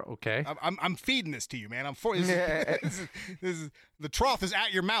 Okay. I'm feeding this to you, man. This is the trough is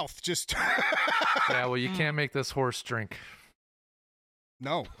at your mouth. Just Yeah. Well, you can't make this horse drink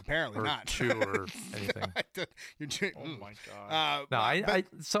no, apparently or not. chew or anything. Oh my god.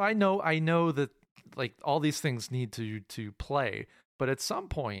 No, I know that like all these things need to play, but at some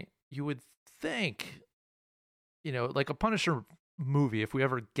point you would think, like a Punisher movie, if we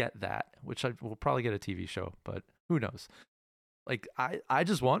ever get that, which we'll probably get a TV show, but who knows? Like I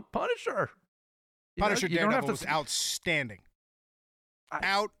just want Punisher. Punisher You don't have Daredevil to was outstanding.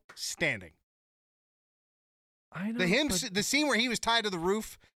 Outstanding. I know The scene where he was tied to the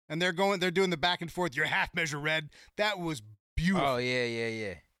roof and they're doing the back and forth. Your half measure red. That was beautiful. oh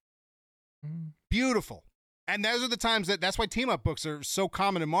yeah. Beautiful. And those are the times that's why team up books are so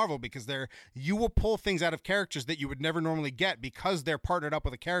common in Marvel, because you will pull things out of characters that you would never normally get because they're partnered up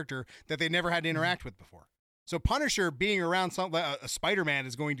with a character that they never had to interact with before. So Punisher being around a Spider-Man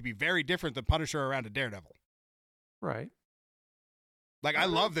is going to be very different than Punisher around a Daredevil. right. Like I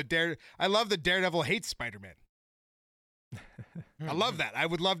love that Daredevil hates Spider-Man. I love that. I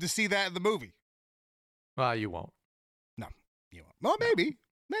would love to see that in the movie. Well, you won't. No, you won't. Well, maybe.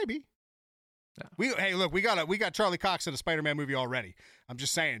 No. Hey, look, we got Charlie Cox in a Spider-Man movie already. I'm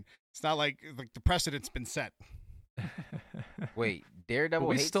just saying, it's not like the precedent's been set. Wait, Daredevil. But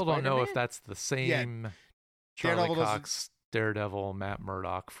we hates still don't know if Spider-Man? that's the same Charlie Daredevil doesn't- Cox, Daredevil, Matt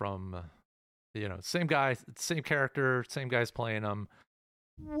Murdock from, same guy, same character, same guys playing him.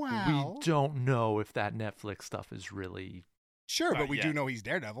 Wow. We don't know if that Netflix stuff is really, Sure, but we yeah. do know he's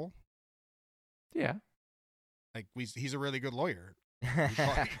Daredevil. yeah. Like he's a really good lawyer. He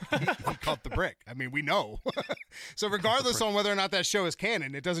caught the brick. I mean, we know. So regardless on whether or not that show is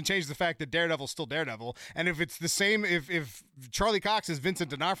canon, it doesn't change the fact that Daredevil's still Daredevil. And if it's the same, if Charlie Cox is Vincent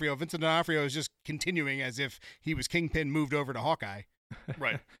D'Onofrio is just continuing as if he was Kingpin moved over to Hawkeye.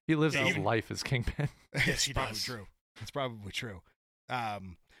 Right. He lives Yeah, his even- life as Kingpin. Yes, he It's probably does. true. It's probably true.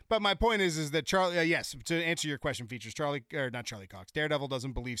 But my point is that Charlie, yes, to answer your question, Features, not Charlie Cox, Daredevil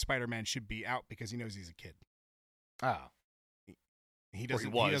doesn't believe Spider-Man should be out because he knows he's a kid. Oh. He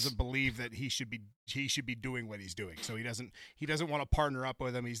doesn't believe that he should be doing what he's doing. So he doesn't want to partner up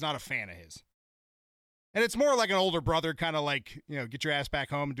with him. He's not a fan of his. And it's more like an older brother, kind of like, get your ass back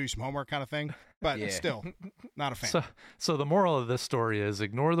home and do some homework kind of thing. But still, not a fan. So the moral of this story is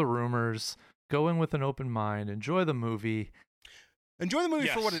ignore the rumors, go in with an open mind, enjoy the movie. Enjoy the movie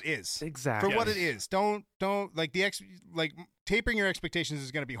for what it is. Exactly. For what it is. Don't like tapering your expectations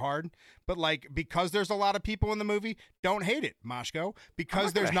is going to be hard, but because there's a lot of people in the movie, don't hate it, Moshko.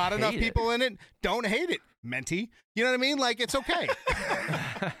 Because there's not enough people in it, don't hate it, Menti. You know what I mean? It's okay.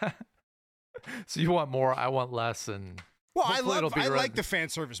 So you want more, I want less, and I like the fan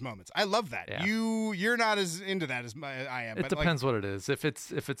service moments. I love that. Yeah. You're not as into that as I am. It depends what it is. If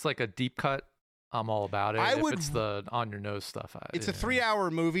it's like a deep cut, I'm all about it. If it's the on your nose stuff, it's a 3-hour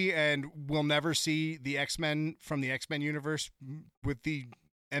movie, and we'll never see the X-Men from the X-Men universe with the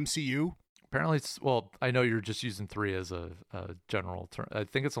MCU. Apparently, I know you're just using 3 as a general term. I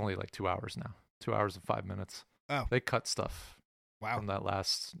think it's only like 2 hours now. 2 hours and 5 minutes. Oh, they cut stuff. Wow. From that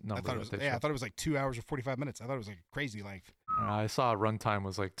last number. I thought it was like 2 hours or 45 minutes. I thought it was like a crazy length. I saw runtime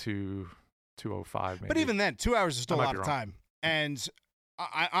was like 2:05 maybe. But even then, 2 hours is still a lot of time. And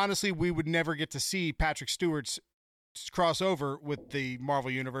I honestly, we would never get to see Patrick Stewart's crossover with the Marvel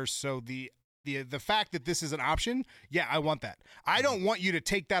Universe. So the fact that this is an option, I want that. I don't want you to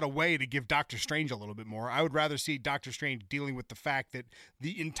take that away to give Doctor Strange a little bit more. I would rather see Doctor Strange dealing with the fact that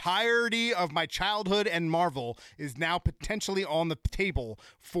the entirety of my childhood and Marvel is now potentially on the table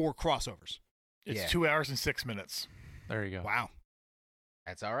for crossovers. It's 2 hours and 6 minutes. There you go. How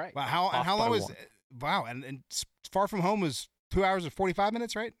That's all right. Wow. How long was? Wow. And Far From Home was 2 hours and 45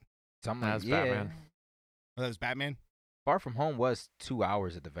 minutes, right? Something like Batman. Oh, that was Batman. Far From Home was 2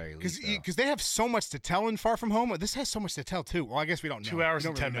 hours at the very least. Because they have so much to tell in Far From Home. This has so much to tell, too. Well, I guess we don't know. 2 hours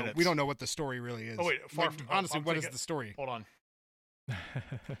and 10 minutes. We don't know what the story really is. Oh, wait. Honestly, what is the story? Hold on.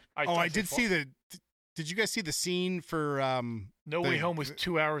 I did see the... Did you guys see the scene for... No Way Home was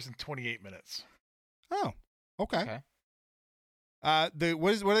 2 hours and 28 minutes. Oh, okay.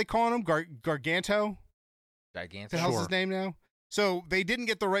 What are they calling him? Garganto? Gigantic. The hell's his name now? So they didn't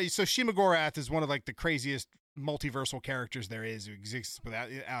get the right... So Shima Gorath is one of the craziest multiversal characters there is, who exists without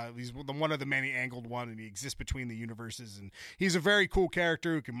he's one of the many angled one, and he exists between the universes, and he's a very cool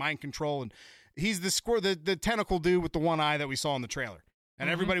character who can mind control, and he's the tentacle dude with the one eye that we saw in the trailer. And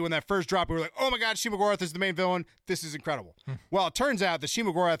everybody, when that first dropped, we were like, oh my god, Shima Gorath is the main villain, this is incredible. Well, it turns out that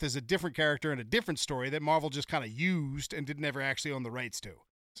Shima Gorath is a different character and a different story that Marvel just kind of used and didn't ever actually own the rights to,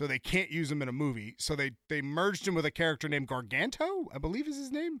 so they can't use him in a movie. So they merged him with a character named Garganto, I believe is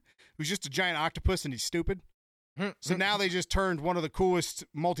his name, who's just a giant octopus and he's stupid. So now they just turned one of the coolest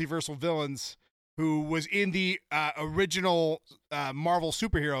multiversal villains, who was in the original Marvel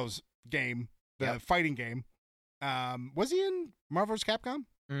superheroes game, the fighting game. Was he in Marvel vs. Capcom?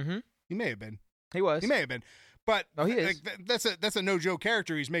 Mm-hmm. He may have been. He was. He may have been. But he is. That's a no joke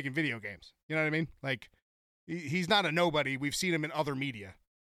character. He's making video games. You know what I mean? He's not a nobody. We've seen him in other media.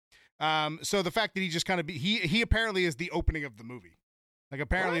 So the fact that he just kind of he apparently is the opening of the movie.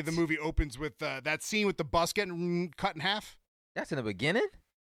 Apparently the movie opens with that scene with the bus getting cut in half. That's in the beginning?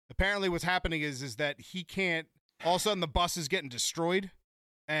 Apparently what's happening is that he can't... All of a sudden the bus is getting destroyed,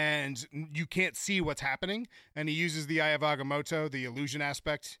 and you can't see what's happening, and he uses the Eye of Agamotto, the illusion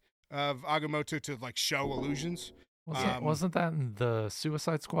aspect of Agamotto, to show illusions. Wasn't that in the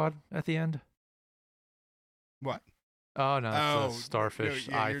Suicide Squad at the end? What? Oh no, it's the starfish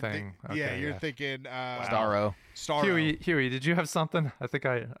eye thing. You're thinking Starro. Huey, did you have something? I think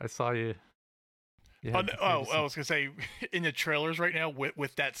I saw you. I was gonna say, in the trailers right now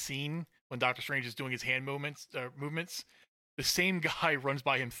with that scene when Doctor Strange is doing his hand movements, the same guy runs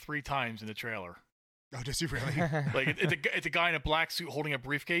by him 3 times in the trailer. Oh, does he really? It's a guy in a black suit holding a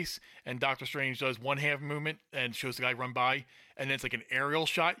briefcase, and Doctor Strange does one hand movement and shows the guy run by, and then it's like an aerial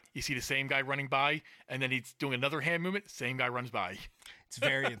shot. You see the same guy running by, and then he's doing another hand movement. Same guy runs by. It's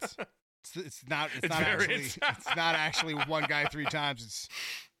variance. It's not actually one guy 3 times.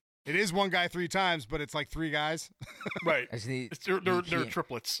 It is one guy 3 times, but it's like 3 guys. Right. They're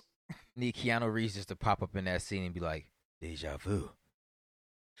triplets. Need Keanu Reeves just to pop up in that scene and be like, deja vu.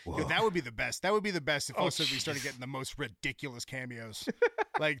 Yo, that would be the best. That would be the best if we started getting the most ridiculous cameos.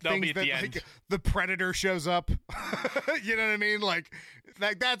 Things that the Predator shows up. You know what I mean?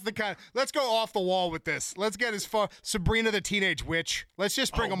 That's the kind. Let's go off the wall with this. Let's get as far. Sabrina the Teenage Witch. Let's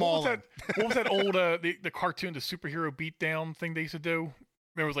just bring them all in. What was that old the cartoon, the superhero beatdown thing they used to do?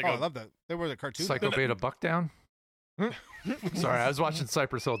 Remember, it was I love that. There was a cartoon. Psycho Beta Buckdown. Sorry, I was watching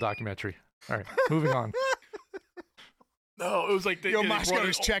Cypress Hill documentary. All right, moving on. No, it was like Yo, Moshko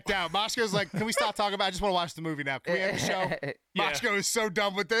is checked out. Moshko's like, can we stop talking about it? I just want to watch the movie now. Can we have the show? Yeah. Moshko is so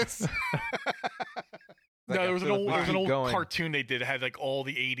done with this. No, there was an old going. cartoon they did. It had like all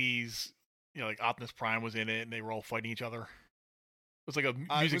the 80s, like Optimus Prime was in it, and they were all fighting each other. It was like a music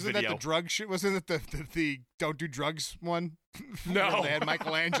wasn't video. that the drug shit? Wasn't it the don't do drugs one? No. They had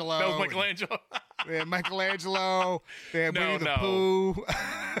Michelangelo. That was Michelangelo. They had Michelangelo. They had Winnie the No. Pooh.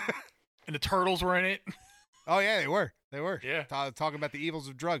 And the turtles were in it. Oh, yeah, they were. They were. Yeah. Talking about the evils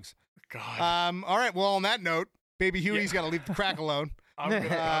of drugs. God. All right, well, on that note, Baby Huey's got to leave the crack alone.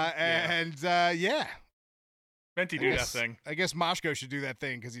 Yeah. Meant to do that thing. I guess Moshko should do that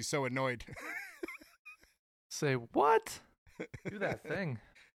thing because he's so annoyed. Say what? Do that thing.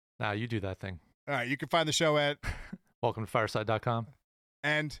 Nah, you do that thing. All right, you can find the show at Welcome to Fireside.com.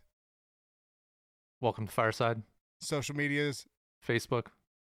 and Welcome to Fireside. social medias. Facebook.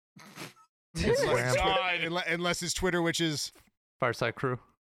 Unless, God. unless it's Twitter, which is Fireside Crew.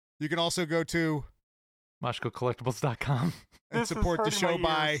 you can also go to MoshkoCollectibles.com. and support the show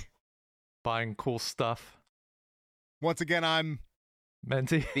by. Buying cool stuff. Once again, I'm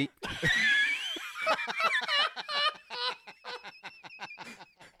Menti.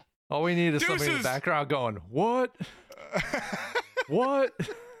 All we need is somebody in the Deuces. background going, what? What?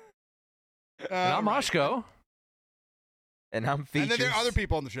 And I'm right. Moshko. And I'm And features. then there are other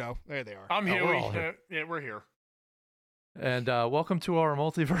people on the show. There they are. I'm Oh, here. we're all here. Yeah, we're here. And welcome to our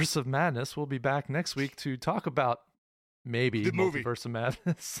Multiverse of Madness. We'll be back next week to talk about maybe The movie. Multiverse of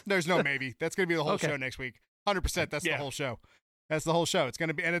Madness. There's no maybe. That's going to be the whole Okay. show next week. 100%. That's the Yeah. whole show. That's the whole show. It's going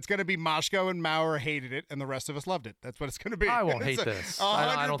to be, and it's going to be Moshko and Maurer hated it, and the rest of us loved it. That's what it's going to be. I won't It's hate a- this.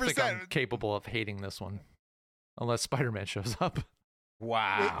 I don't think I'm 100%. capable of hating this one. Unless Spider-Man shows up.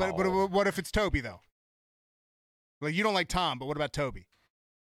 Wow. But what if it's Toby though? Like you don't like Tom, but what about Toby?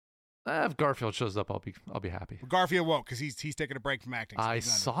 If Garfield shows up, I'll be happy. Garfield won't because he's taking a break from acting. so I he's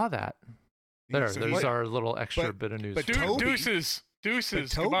not- saw that. so There's he's- our little extra but- bit of news. but for Toby- Deuces. Toby-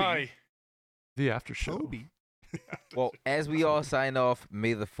 Goodbye. the after show. Toby. Well, as we all sign off,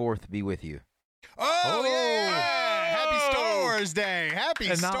 may the 4th be with you. Oh, yeah! Happy Star Oh! Wars Day! Happy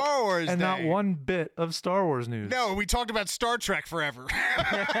And not- Star Wars And Day! not one bit of Star Wars news. No, we talked about Star Trek forever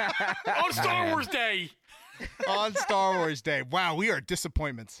On Star Wars Day. on Star Wars Day. Wow, we are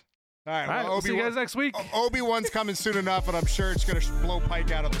disappointments. All right, All right, well, we'll see you guys next week. Obi-Wan's coming soon enough, and I'm sure it's going to blow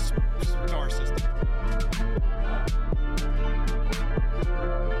Pike out of the star system.